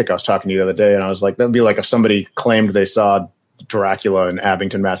 I think I was talking to you the other day, and I was like, that'd be like if somebody claimed they saw Dracula in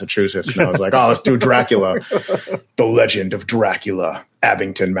Abington, Massachusetts. And I was like, oh, let's do Dracula. The Legend of Dracula,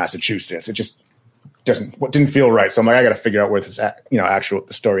 Abington, Massachusetts. It just didn't feel right. So I'm like, I got to figure out where this, the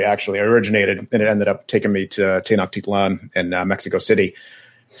story actually originated. And it ended up taking me to Tenochtitlan in Mexico City.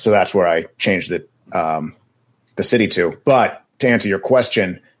 So that's where I changed the city to. But to answer your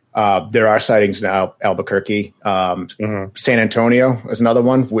question, there are sightings now. Albuquerque, San Antonio is another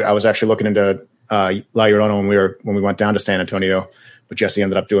one. I was actually looking into La Llorona when we went down to San Antonio, but Jesse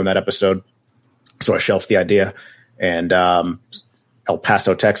ended up doing that episode, so I shelved the idea. And El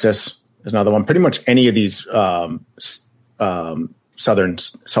Paso, Texas is another one. Pretty much any of these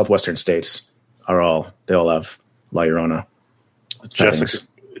southwestern states they all have La Llorona.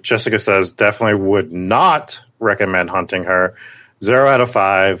 Jessica says definitely would not recommend hunting her. 0 out of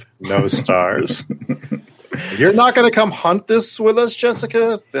 5, no stars. You're not going to come hunt this with us,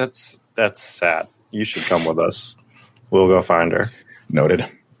 Jessica? That's sad. You should come with us. We'll go find her. Noted.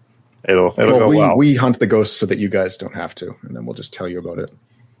 It'll go well. We hunt the ghosts so that you guys don't have to, and then we'll just tell you about it.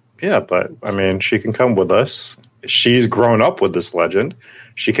 Yeah, but I mean, she can come with us. She's grown up with this legend.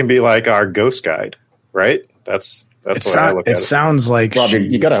 She can be like our ghost guide, right? That's what I look at. It sounds like Rob,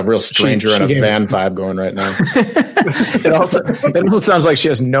 you got a real stranger in a van vibe going right now. It also sounds like she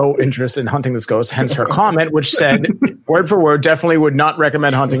has no interest in hunting this ghost, hence her comment, which said, word for word, definitely would not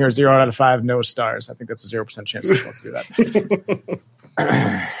recommend hunting her. 0 out of 5, no stars. I think that's a 0% chance that she'll do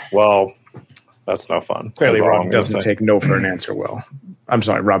that. Well, that's no fun. Clearly, Rob doesn't take no for an answer well. I'm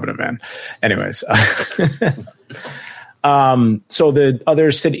sorry, Robin and Van. Anyways. So the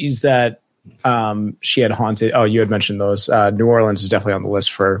other cities that she had haunted. Oh, you had mentioned those. New Orleans is definitely on the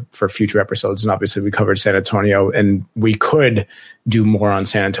list for future episodes, and obviously we covered San Antonio, and we could do more on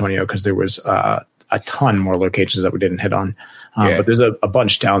San Antonio because there was a ton more locations that we didn't hit on. But there's a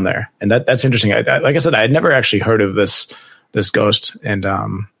bunch down there, and that's interesting. Like I said, I had never actually heard of this ghost, and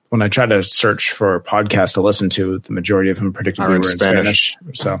when I tried to search for a podcast to listen to, the majority of them predicted we were in Spanish.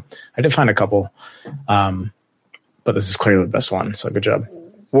 So I did find a couple, but this is clearly the best one. So good job.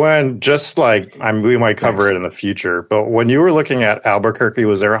 When we might cover it in the future, but when you were looking at Albuquerque,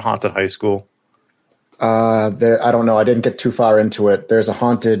 was there a haunted high school? I don't know. I didn't get too far into it. There's a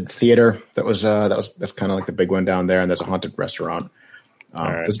haunted theater that's kind of like the big one down there, and there's a haunted restaurant.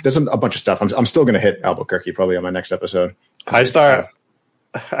 Right. There's a bunch of stuff. I'm still going to hit Albuquerque probably on my next episode. I start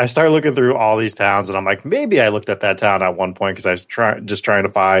looking through all these towns, and I'm like, maybe I looked at that town at one point because I was trying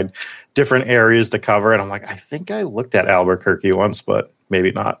to find different areas to cover, and I'm like, I think I looked at Albuquerque once, but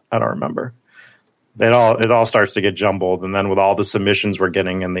maybe not. I don't remember. it all starts to get jumbled. And then with all the submissions we're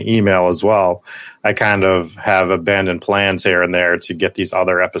getting in the email as well, I kind of have abandoned plans here and there to get these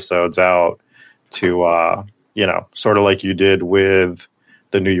other episodes out to, sort of like you did with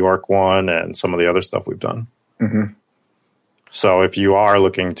the New York one and some of the other stuff we've done. Mm-hmm. So if you are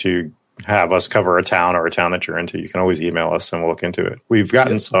looking to have us cover a town or a town that you're into, you can always email us and we'll look into it. We've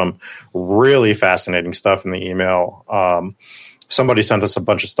gotten some really fascinating stuff in the email. Somebody sent us a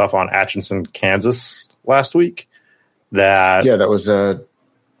bunch of stuff on Atchison, Kansas last week. That was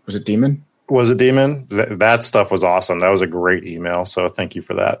it Demon? Was it Demon? That stuff was awesome. That was a great email. So thank you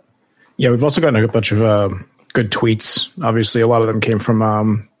for that. Yeah, we've also gotten a bunch of good tweets. Obviously, a lot of them came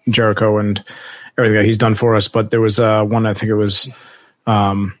from Jericho and everything that he's done for us. But there was one, I think it was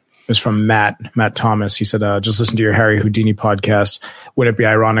from Matt Thomas. He said, just listen to your Harry Houdini podcast. Would it be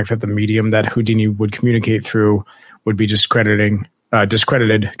ironic that the medium that Houdini would communicate through would be discredited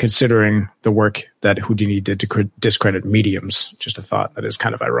considering the work that Houdini did to discredit mediums? Just a thought that is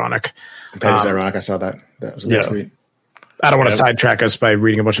kind of ironic. That is ironic. I saw that. That was a good tweet. I don't want to sidetrack us by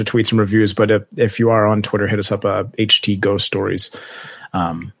reading a bunch of tweets and reviews, but if you are on Twitter, hit us up, HT Ghost Stories.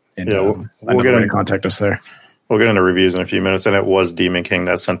 We'll get in contact us there. We'll get into reviews in a few minutes, and it was Demon King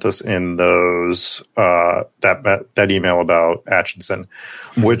that sent us in those that email about Atchison,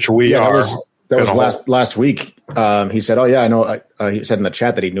 which that was last week. He said, "Oh yeah, I know." He said in the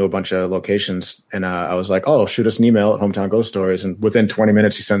chat that he knew a bunch of locations, and I was like, "Oh, shoot us an email at Hometown Ghost Stories." And within 20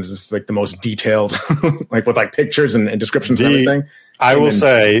 minutes, he sends us like the most detailed, like with like pictures and descriptions and everything. I will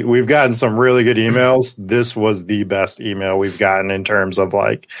say we've gotten some really good emails. This was the best email we've gotten in terms of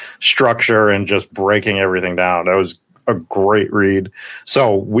like structure and just breaking everything down. That was a great read.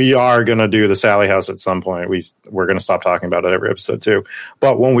 So we are going to do the Sally House at some point. We're going to stop talking about it every episode too.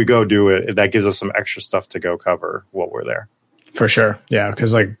 But when we go do it, that gives us some extra stuff to go cover while we're there. For sure. Yeah.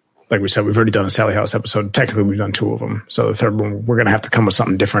 Because like we said, we've already done a Sally House episode. Technically, we've done 2 of them. So the third one, we're going to have to come with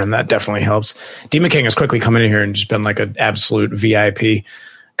something different, and that definitely helps. Demon King has quickly come in here and just been like an absolute VIP.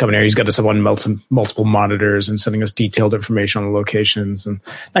 Coming here, he's got us up on multiple monitors and sending us detailed information on the locations. And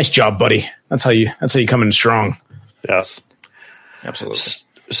nice job, buddy. That's how you come in strong. Yes, absolutely.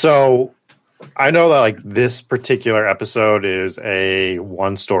 So I know that like this particular episode is a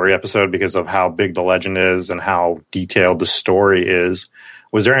one story episode because of how big the legend is and how detailed the story is.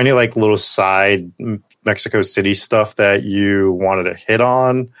 Was there any like little side Mexico City stuff that you wanted to hit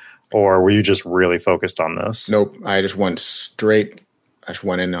on, or were you just really focused on this? Nope. I just went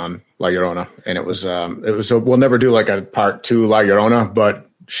in on La Llorona, and it was we'll never do like a part 2 La Llorona, but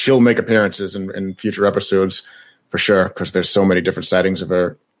she'll make appearances in future episodes for sure, because there's so many different sightings of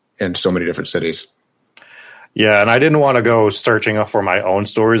her in so many different cities. Yeah, and I didn't want to go searching up for my own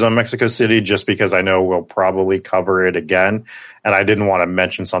stories on Mexico City just because I know we'll probably cover it again, and I didn't want to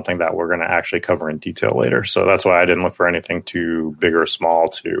mention something that we're going to actually cover in detail later. So that's why I didn't look for anything too big or small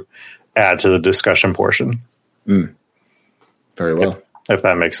to add to the discussion portion. Very well. If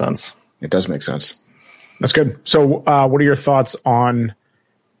that makes sense. It does make sense. That's good. So what are your thoughts on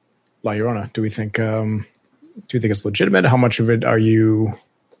La Llorona? Do you think it's legitimate? How much of it are you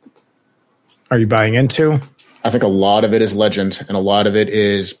buying into? I think a lot of it is legend, and a lot of it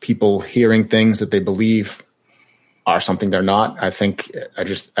is people hearing things that they believe are something they're not. I think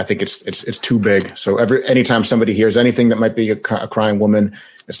it's too big. So anytime somebody hears anything that might be a crying woman,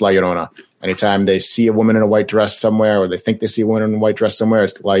 it's La Llorona. Anytime they see a woman in a white dress somewhere, or they think they see a woman in a white dress somewhere,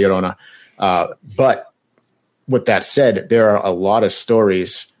 it's La Llorona. But with that said, there are a lot of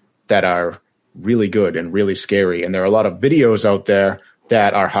stories that are really good and really scary, and there are a lot of videos out there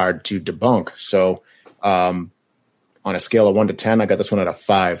that are hard to debunk. So on a scale of 1 to 10, I got this one at a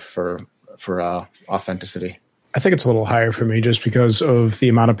 5 for authenticity. I think it's a little higher for me just because of the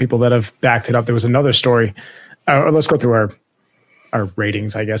amount of people that have backed it up. There was another story. Let's go through our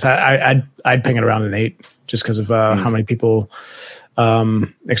ratings, I guess. I'd ping it around an 8 just because of how many people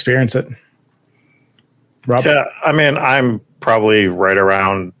experience it. Rob? Yeah, I mean, I'm probably right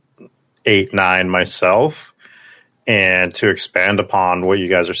around 8, 9 myself. And to expand upon what you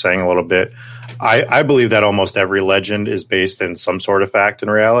guys are saying a little bit, I believe that almost every legend is based in some sort of fact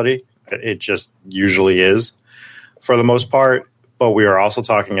and reality. It just usually is for the most part. But we are also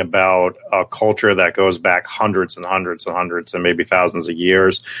talking about a culture that goes back hundreds and hundreds and hundreds and maybe thousands of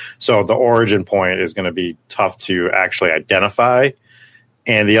years. So the origin point is going to be tough to actually identify.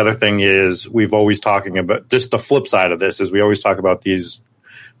 And the other thing is we've always talking about just the flip side of this is we always talk about these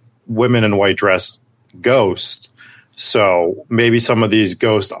women in white dress ghosts. So maybe some of these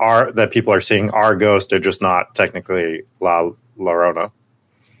ghosts that people are seeing are ghosts. They're just not technically La Llorona.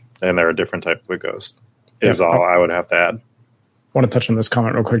 And they're a different type of a ghost is all I would have to add. want to touch on this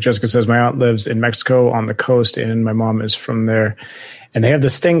comment real quick. Jessica says, my aunt lives in Mexico on the coast, and my mom is from there. And they have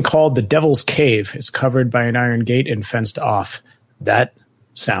this thing called the Devil's Cave. It's covered by an iron gate and fenced off. That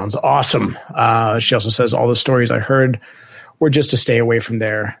sounds awesome. She also says, all the stories I heard were just to stay away from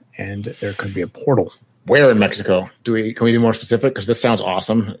there, and there could be a portal. Where in Mexico? Can we be more specific? Because this sounds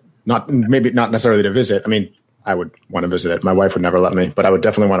awesome. Not necessarily to visit. I mean, I would want to visit it. My wife would never let me, but I would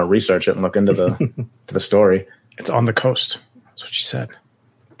definitely want to research it and look into the to the story. It's on the coast. That's what she said.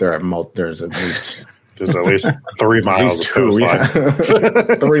 There's at least 3 miles of coastline.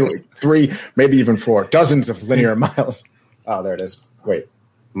 three, maybe even 4, dozens of linear miles. Oh, there it is. Wait,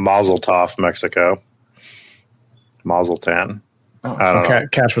 Mazel Tov, Mexico. Mazel Tan. Oh, okay.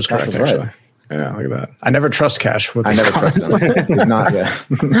 Cash was correct, actually. Right. Yeah, look at that. I never trust Cash with these comments. He's not yet.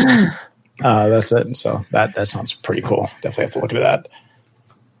 That's it. So that sounds pretty cool. Definitely have to look into that.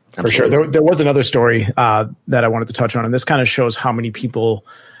 Absolutely. For sure. There was another story that I wanted to touch on, and this kind of shows how many people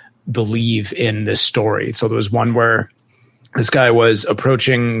believe in this story. So there was one where this guy was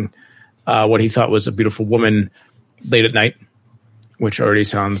approaching what he thought was a beautiful woman late at night, which already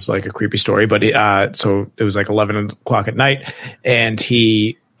sounds like a creepy story. But so it was like 11 o'clock at night, and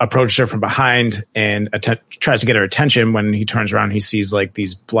he approached her from behind and tries to get her attention. When he turns around, he sees like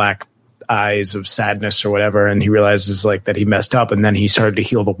these black eyes of sadness or whatever, and he realizes like that he messed up, and then he started to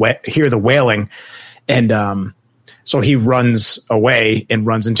hear the wailing, and so he runs away and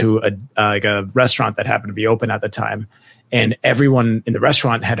runs into a restaurant that happened to be open at the time, and everyone in the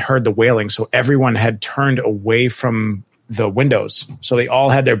restaurant had heard the wailing, so everyone had turned away from the windows. So they all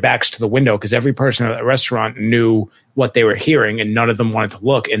had their backs to the window because every person at the restaurant knew what they were hearing, and none of them wanted to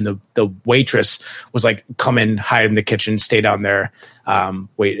look. And the waitress was like, come in, hide in the kitchen, stay down there,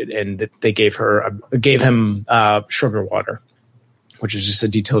 waited. And they gave him sugar water, which is just a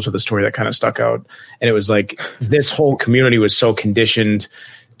detail to the story that kind of stuck out. And it was like, this whole community was so conditioned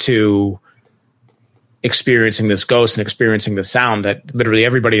to experiencing this ghost and experiencing the sound that literally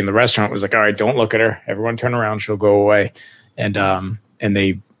everybody in the restaurant was like, all right, don't look at her. Everyone turn around. She'll go away. And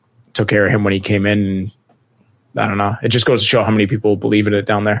they took care of him when he came in. And I don't know. It just goes to show how many people believe in it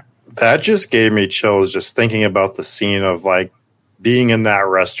down there. That just gave me chills just thinking about the scene of like being in that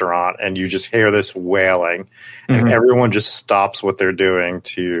restaurant and you just hear this wailing and everyone just stops what they're doing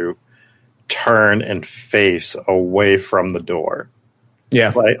to turn and face away from the door.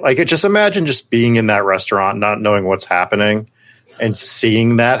 Yeah. Like just imagine just being in that restaurant, not knowing what's happening and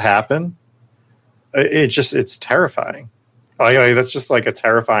seeing that happen. It's terrifying. Like that's just like a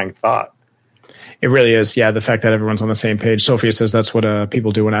terrifying thought. It really is. Yeah. The fact that everyone's on the same page. Sophia says that's what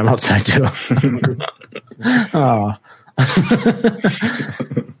people do when I'm outside too. Oh.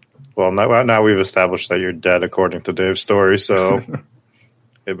 Well, now we've established that you're dead according to Dave's story. So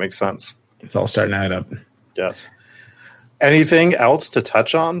it makes sense. It's all starting to add up. Yes. Anything else to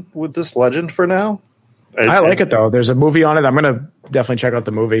touch on with this legend for now? I like it though. There's a movie on it. I'm going to definitely check out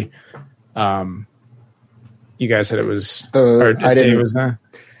the movie. You guys said it was.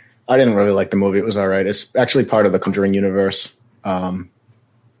 I didn't really like the movie. It was all right. It's actually part of the Conjuring universe, and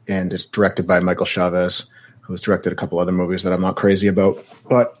it's directed by Michael Chavez, who's directed a couple other movies that I'm not crazy about.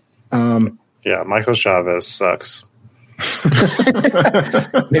 But yeah, Michael Chavez sucks.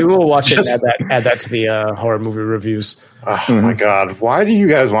 Maybe we'll watch it and add that to the horror movie reviews. Oh my God. Why do you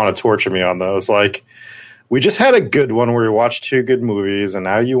guys want to torture me on those? Like, we just had a good one where we watched 2 good movies, and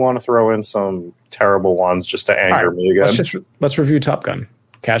now you want to throw in some terrible ones just to anger me again. Let's review Top Gun.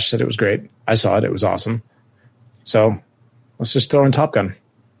 Cash said it was great. I saw it. It was awesome. So let's just throw in Top Gun.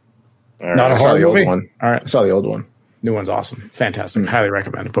 Right. Not a horror movie? One. All right. I saw the old one. New one's awesome. Fantastic. Highly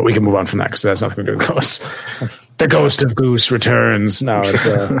recommend it. But we can move on from that because it has nothing to do with Ghost. The Ghost of Goose returns. No,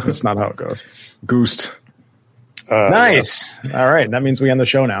 it's not how it goes. Goosed. Nice. Yeah. All right. That means we end the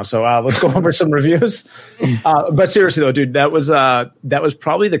show now. So let's go over some reviews. But seriously, though, dude, that was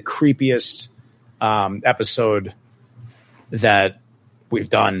probably the creepiest episode that we've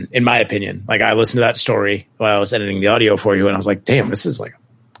done, in my opinion. Like, I listened to that story while I was editing the audio for you, and I was like, damn, this is like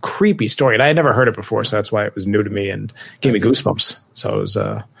a creepy story. And I had never heard it before, so that's why it was new to me and gave me goosebumps. So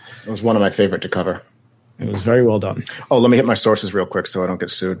it was one of my favorite to cover. It was very well done. Oh, let me hit my sources real quick so I don't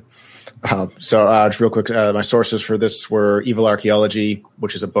get sued. Just real quick, my sources for this were Evil Archaeology,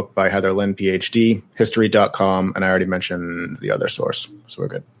 which is a book by Heather Lynn, PhD, History.com, and I already mentioned the other source, so we're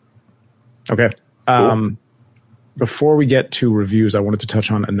good. Okay. Cool. Before we get to reviews, I wanted to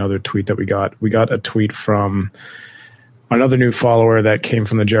touch on another tweet that we got. We got a tweet from another new follower that came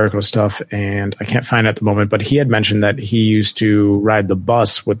from the Jericho stuff, and I can't find it at the moment, but he had mentioned that he used to ride the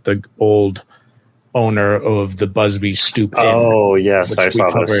bus with the old owner of the Busby Stoop Inn. Oh, yes, I saw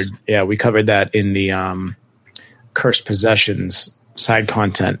this. Yeah, we covered that in the Cursed Possessions side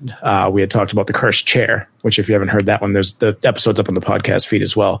content. We had talked about the cursed chair, which if you haven't heard that one, there's the episodes up on the podcast feed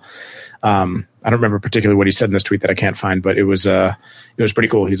as well. I don't remember particularly what he said in this tweet that I can't find, but it was pretty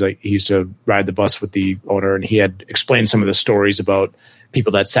cool. He's like, he used to ride the bus with the owner, and he had explained some of the stories about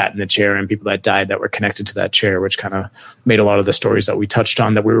people that sat in the chair and people that died that were connected to that chair, which kind of made a lot of the stories that we touched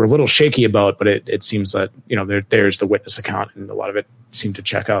on that we were a little shaky about, but it seems that, there's the witness account and a lot of it seemed to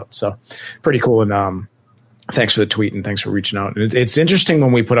check out. So pretty cool. And, thanks for the tweet and thanks for reaching out. And it's interesting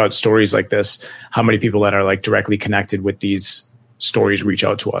when we put out stories like this, how many people that are like directly connected with these stories reach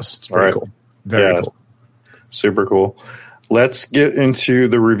out to us. It's pretty cool. Very cool. Super cool. Let's get into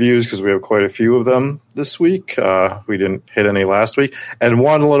the reviews because we have quite a few of them this week. We didn't hit any last week. And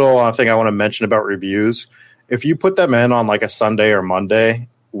one little thing I want to mention about reviews, if you put them in on like a Sunday or Monday,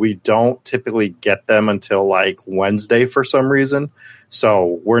 we don't typically get them until like Wednesday for some reason.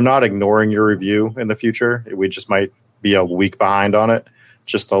 So we're not ignoring your review in the future. We just might be a week behind on it.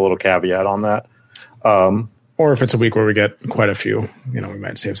 Just a little caveat on that. Or if it's a week where we get quite a few, we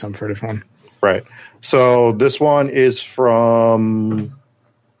might save some for a different one. Right. So this one is from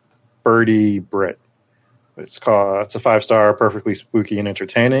Birdie Britt. It's a 5-star, perfectly spooky and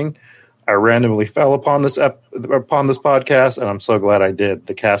entertaining. I randomly fell upon this podcast, and I'm so glad I did.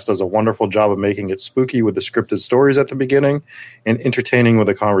 The cast does a wonderful job of making it spooky with the scripted stories at the beginning and entertaining with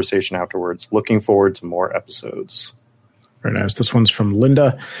the conversation afterwards. Looking forward to more episodes. Very nice. This one's from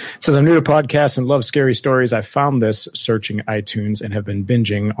Linda. It says, I'm new to podcasts and love scary stories. I found this searching iTunes and have been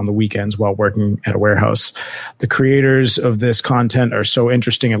binging on the weekends while working at a warehouse. The creators of this content are so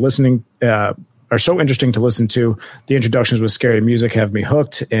interesting and to listen to. The introductions with scary music have me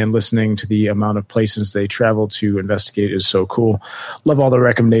hooked, and listening to the amount of places they travel to investigate is so cool. Love all the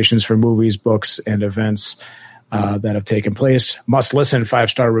recommendations for movies, books, and events that have taken place. Must listen.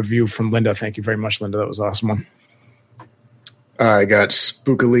 5-star review from Linda. Thank you very much, Linda. That was an awesome one. I got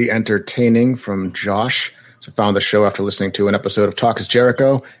spookily entertaining from Josh. So found the show after listening to an episode of Talk is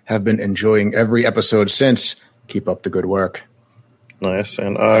Jericho. Have been enjoying every episode since. Keep up the good work. Nice.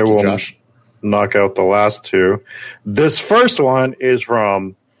 And I will knock out the last two. This first one is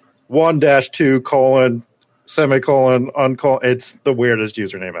from 1-2:; it's the weirdest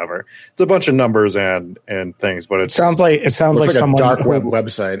username ever. It's a bunch of numbers and things, but it sounds like someone, a dark web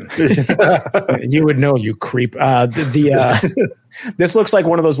website. You would know, you creep. This looks like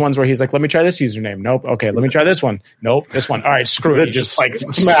one of those ones where he's like, let me try this username. Nope. Okay, let me try this one. Nope. This one. All right, screw it. He just like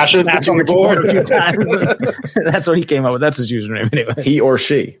smashes on the board a few times. That's what he came up with. That's his username anyway. He or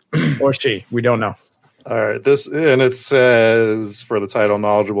she. Or she. We don't know. All right. It says for the title,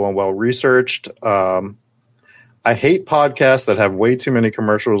 knowledgeable and well-researched. I hate podcasts that have way too many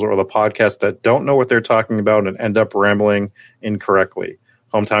commercials or the podcasts that don't know what they're talking about and end up rambling incorrectly.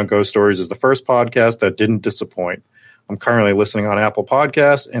 Hometown Ghost Stories is the first podcast that didn't disappoint. I'm currently listening on Apple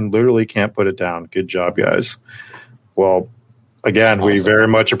Podcasts and literally can't put it down. Good job, guys. Well, again, awesome. We very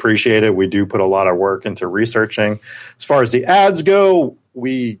much appreciate it. We do put a lot of work into researching. As far as the ads go,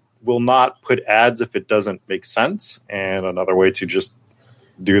 we will not put ads if it doesn't make sense. And another way to just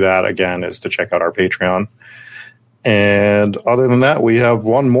do that, again, is to check out our Patreon. And other than that, we have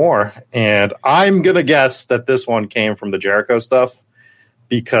one more. And I'm going to guess that this one came from the Jericho stuff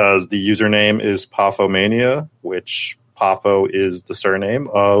because the username is Pophomania, which Popho is the surname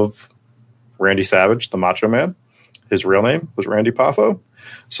of Randy Savage, the Macho Man. His real name was Randy Poffo.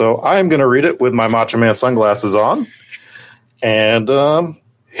 So I'm going to read it with my Macho Man sunglasses on. And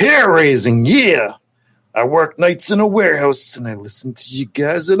hair raising, yeah. I work nights in a warehouse and I listen to you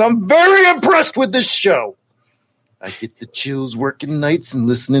guys, and I'm very impressed with this show. I get the chills working nights and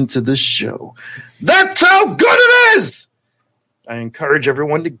listening to this show. That's how good it is! I encourage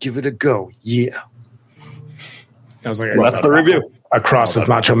everyone to give it a go. Yeah. I was like, that's the review. A cross of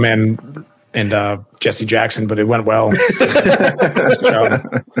Macho Man and Jesse Jackson, but it went well.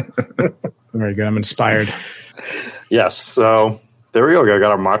 Very good. I'm inspired. Yes. So there we go. I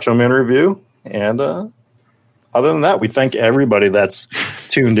got our Macho Man review. And other than that, we thank everybody that's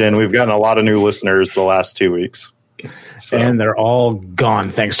tuned in. We've gotten a lot of new listeners the last 2 weeks. So. And they're all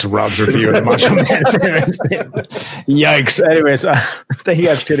gone thanks to Rob's review of the Macho Man. Yikes. Anyways, thank you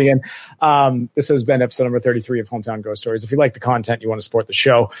guys for tuning in. This has been episode number 33 of Hometown Ghost Stories. If you like the content, you want to support the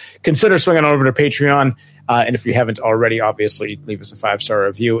show, consider swinging on over to Patreon. And if you haven't already, obviously, leave us a 5-star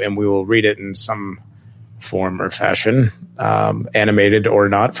review, and we will read it in some form or fashion, animated or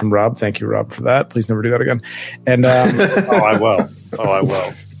not, from Rob. Thank you, Rob, for that. Please never do that again. And I will.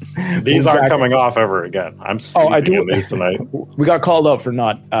 These aren't coming off ever again. I'm sleeping in these tonight. We got called out for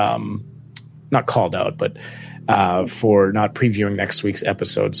not not called out, but for not previewing next week's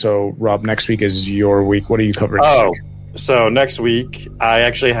episode. So, Rob, next week is your week. What are you covering next week? So next week, I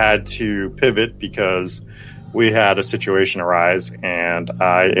actually had to pivot because we had a situation arise, and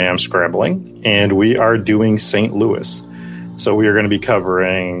I am scrambling, and we are doing St. Louis. So we are going to be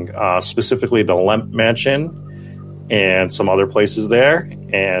covering specifically the Lemp Mansion and some other places there,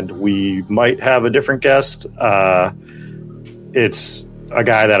 and we might have a different guest. It's a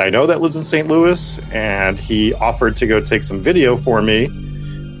guy that I know that lives in St. Louis, and he offered to go take some video for me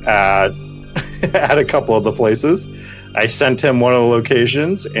at a couple of the places. I sent him one of the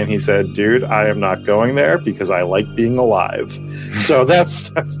locations, and he said, dude, I am not going there because I like being alive. So that's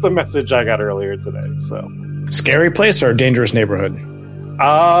the message I got earlier today. So, scary place or a dangerous neighborhood?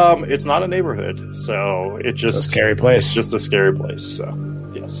 It's not a neighborhood. So it's a scary place. It's just a scary place. So,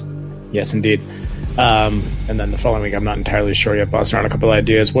 yes. Yes, indeed. And then the following week, I'm not entirely sure yet, bouncing around a couple of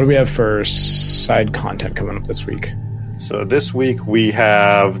ideas. What do we have for side content coming up this week? So this week we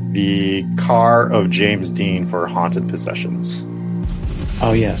have the car of James Dean for haunted possessions.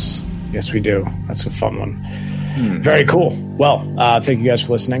 Oh, yes. Yes, we do. That's a fun one. Very cool. Well, thank you guys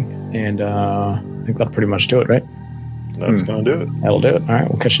for listening. And I think that'll pretty much do it, right? That's going to do it. That'll do it. All right.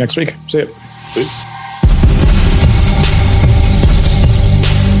 We'll catch you next week. See you. Peace.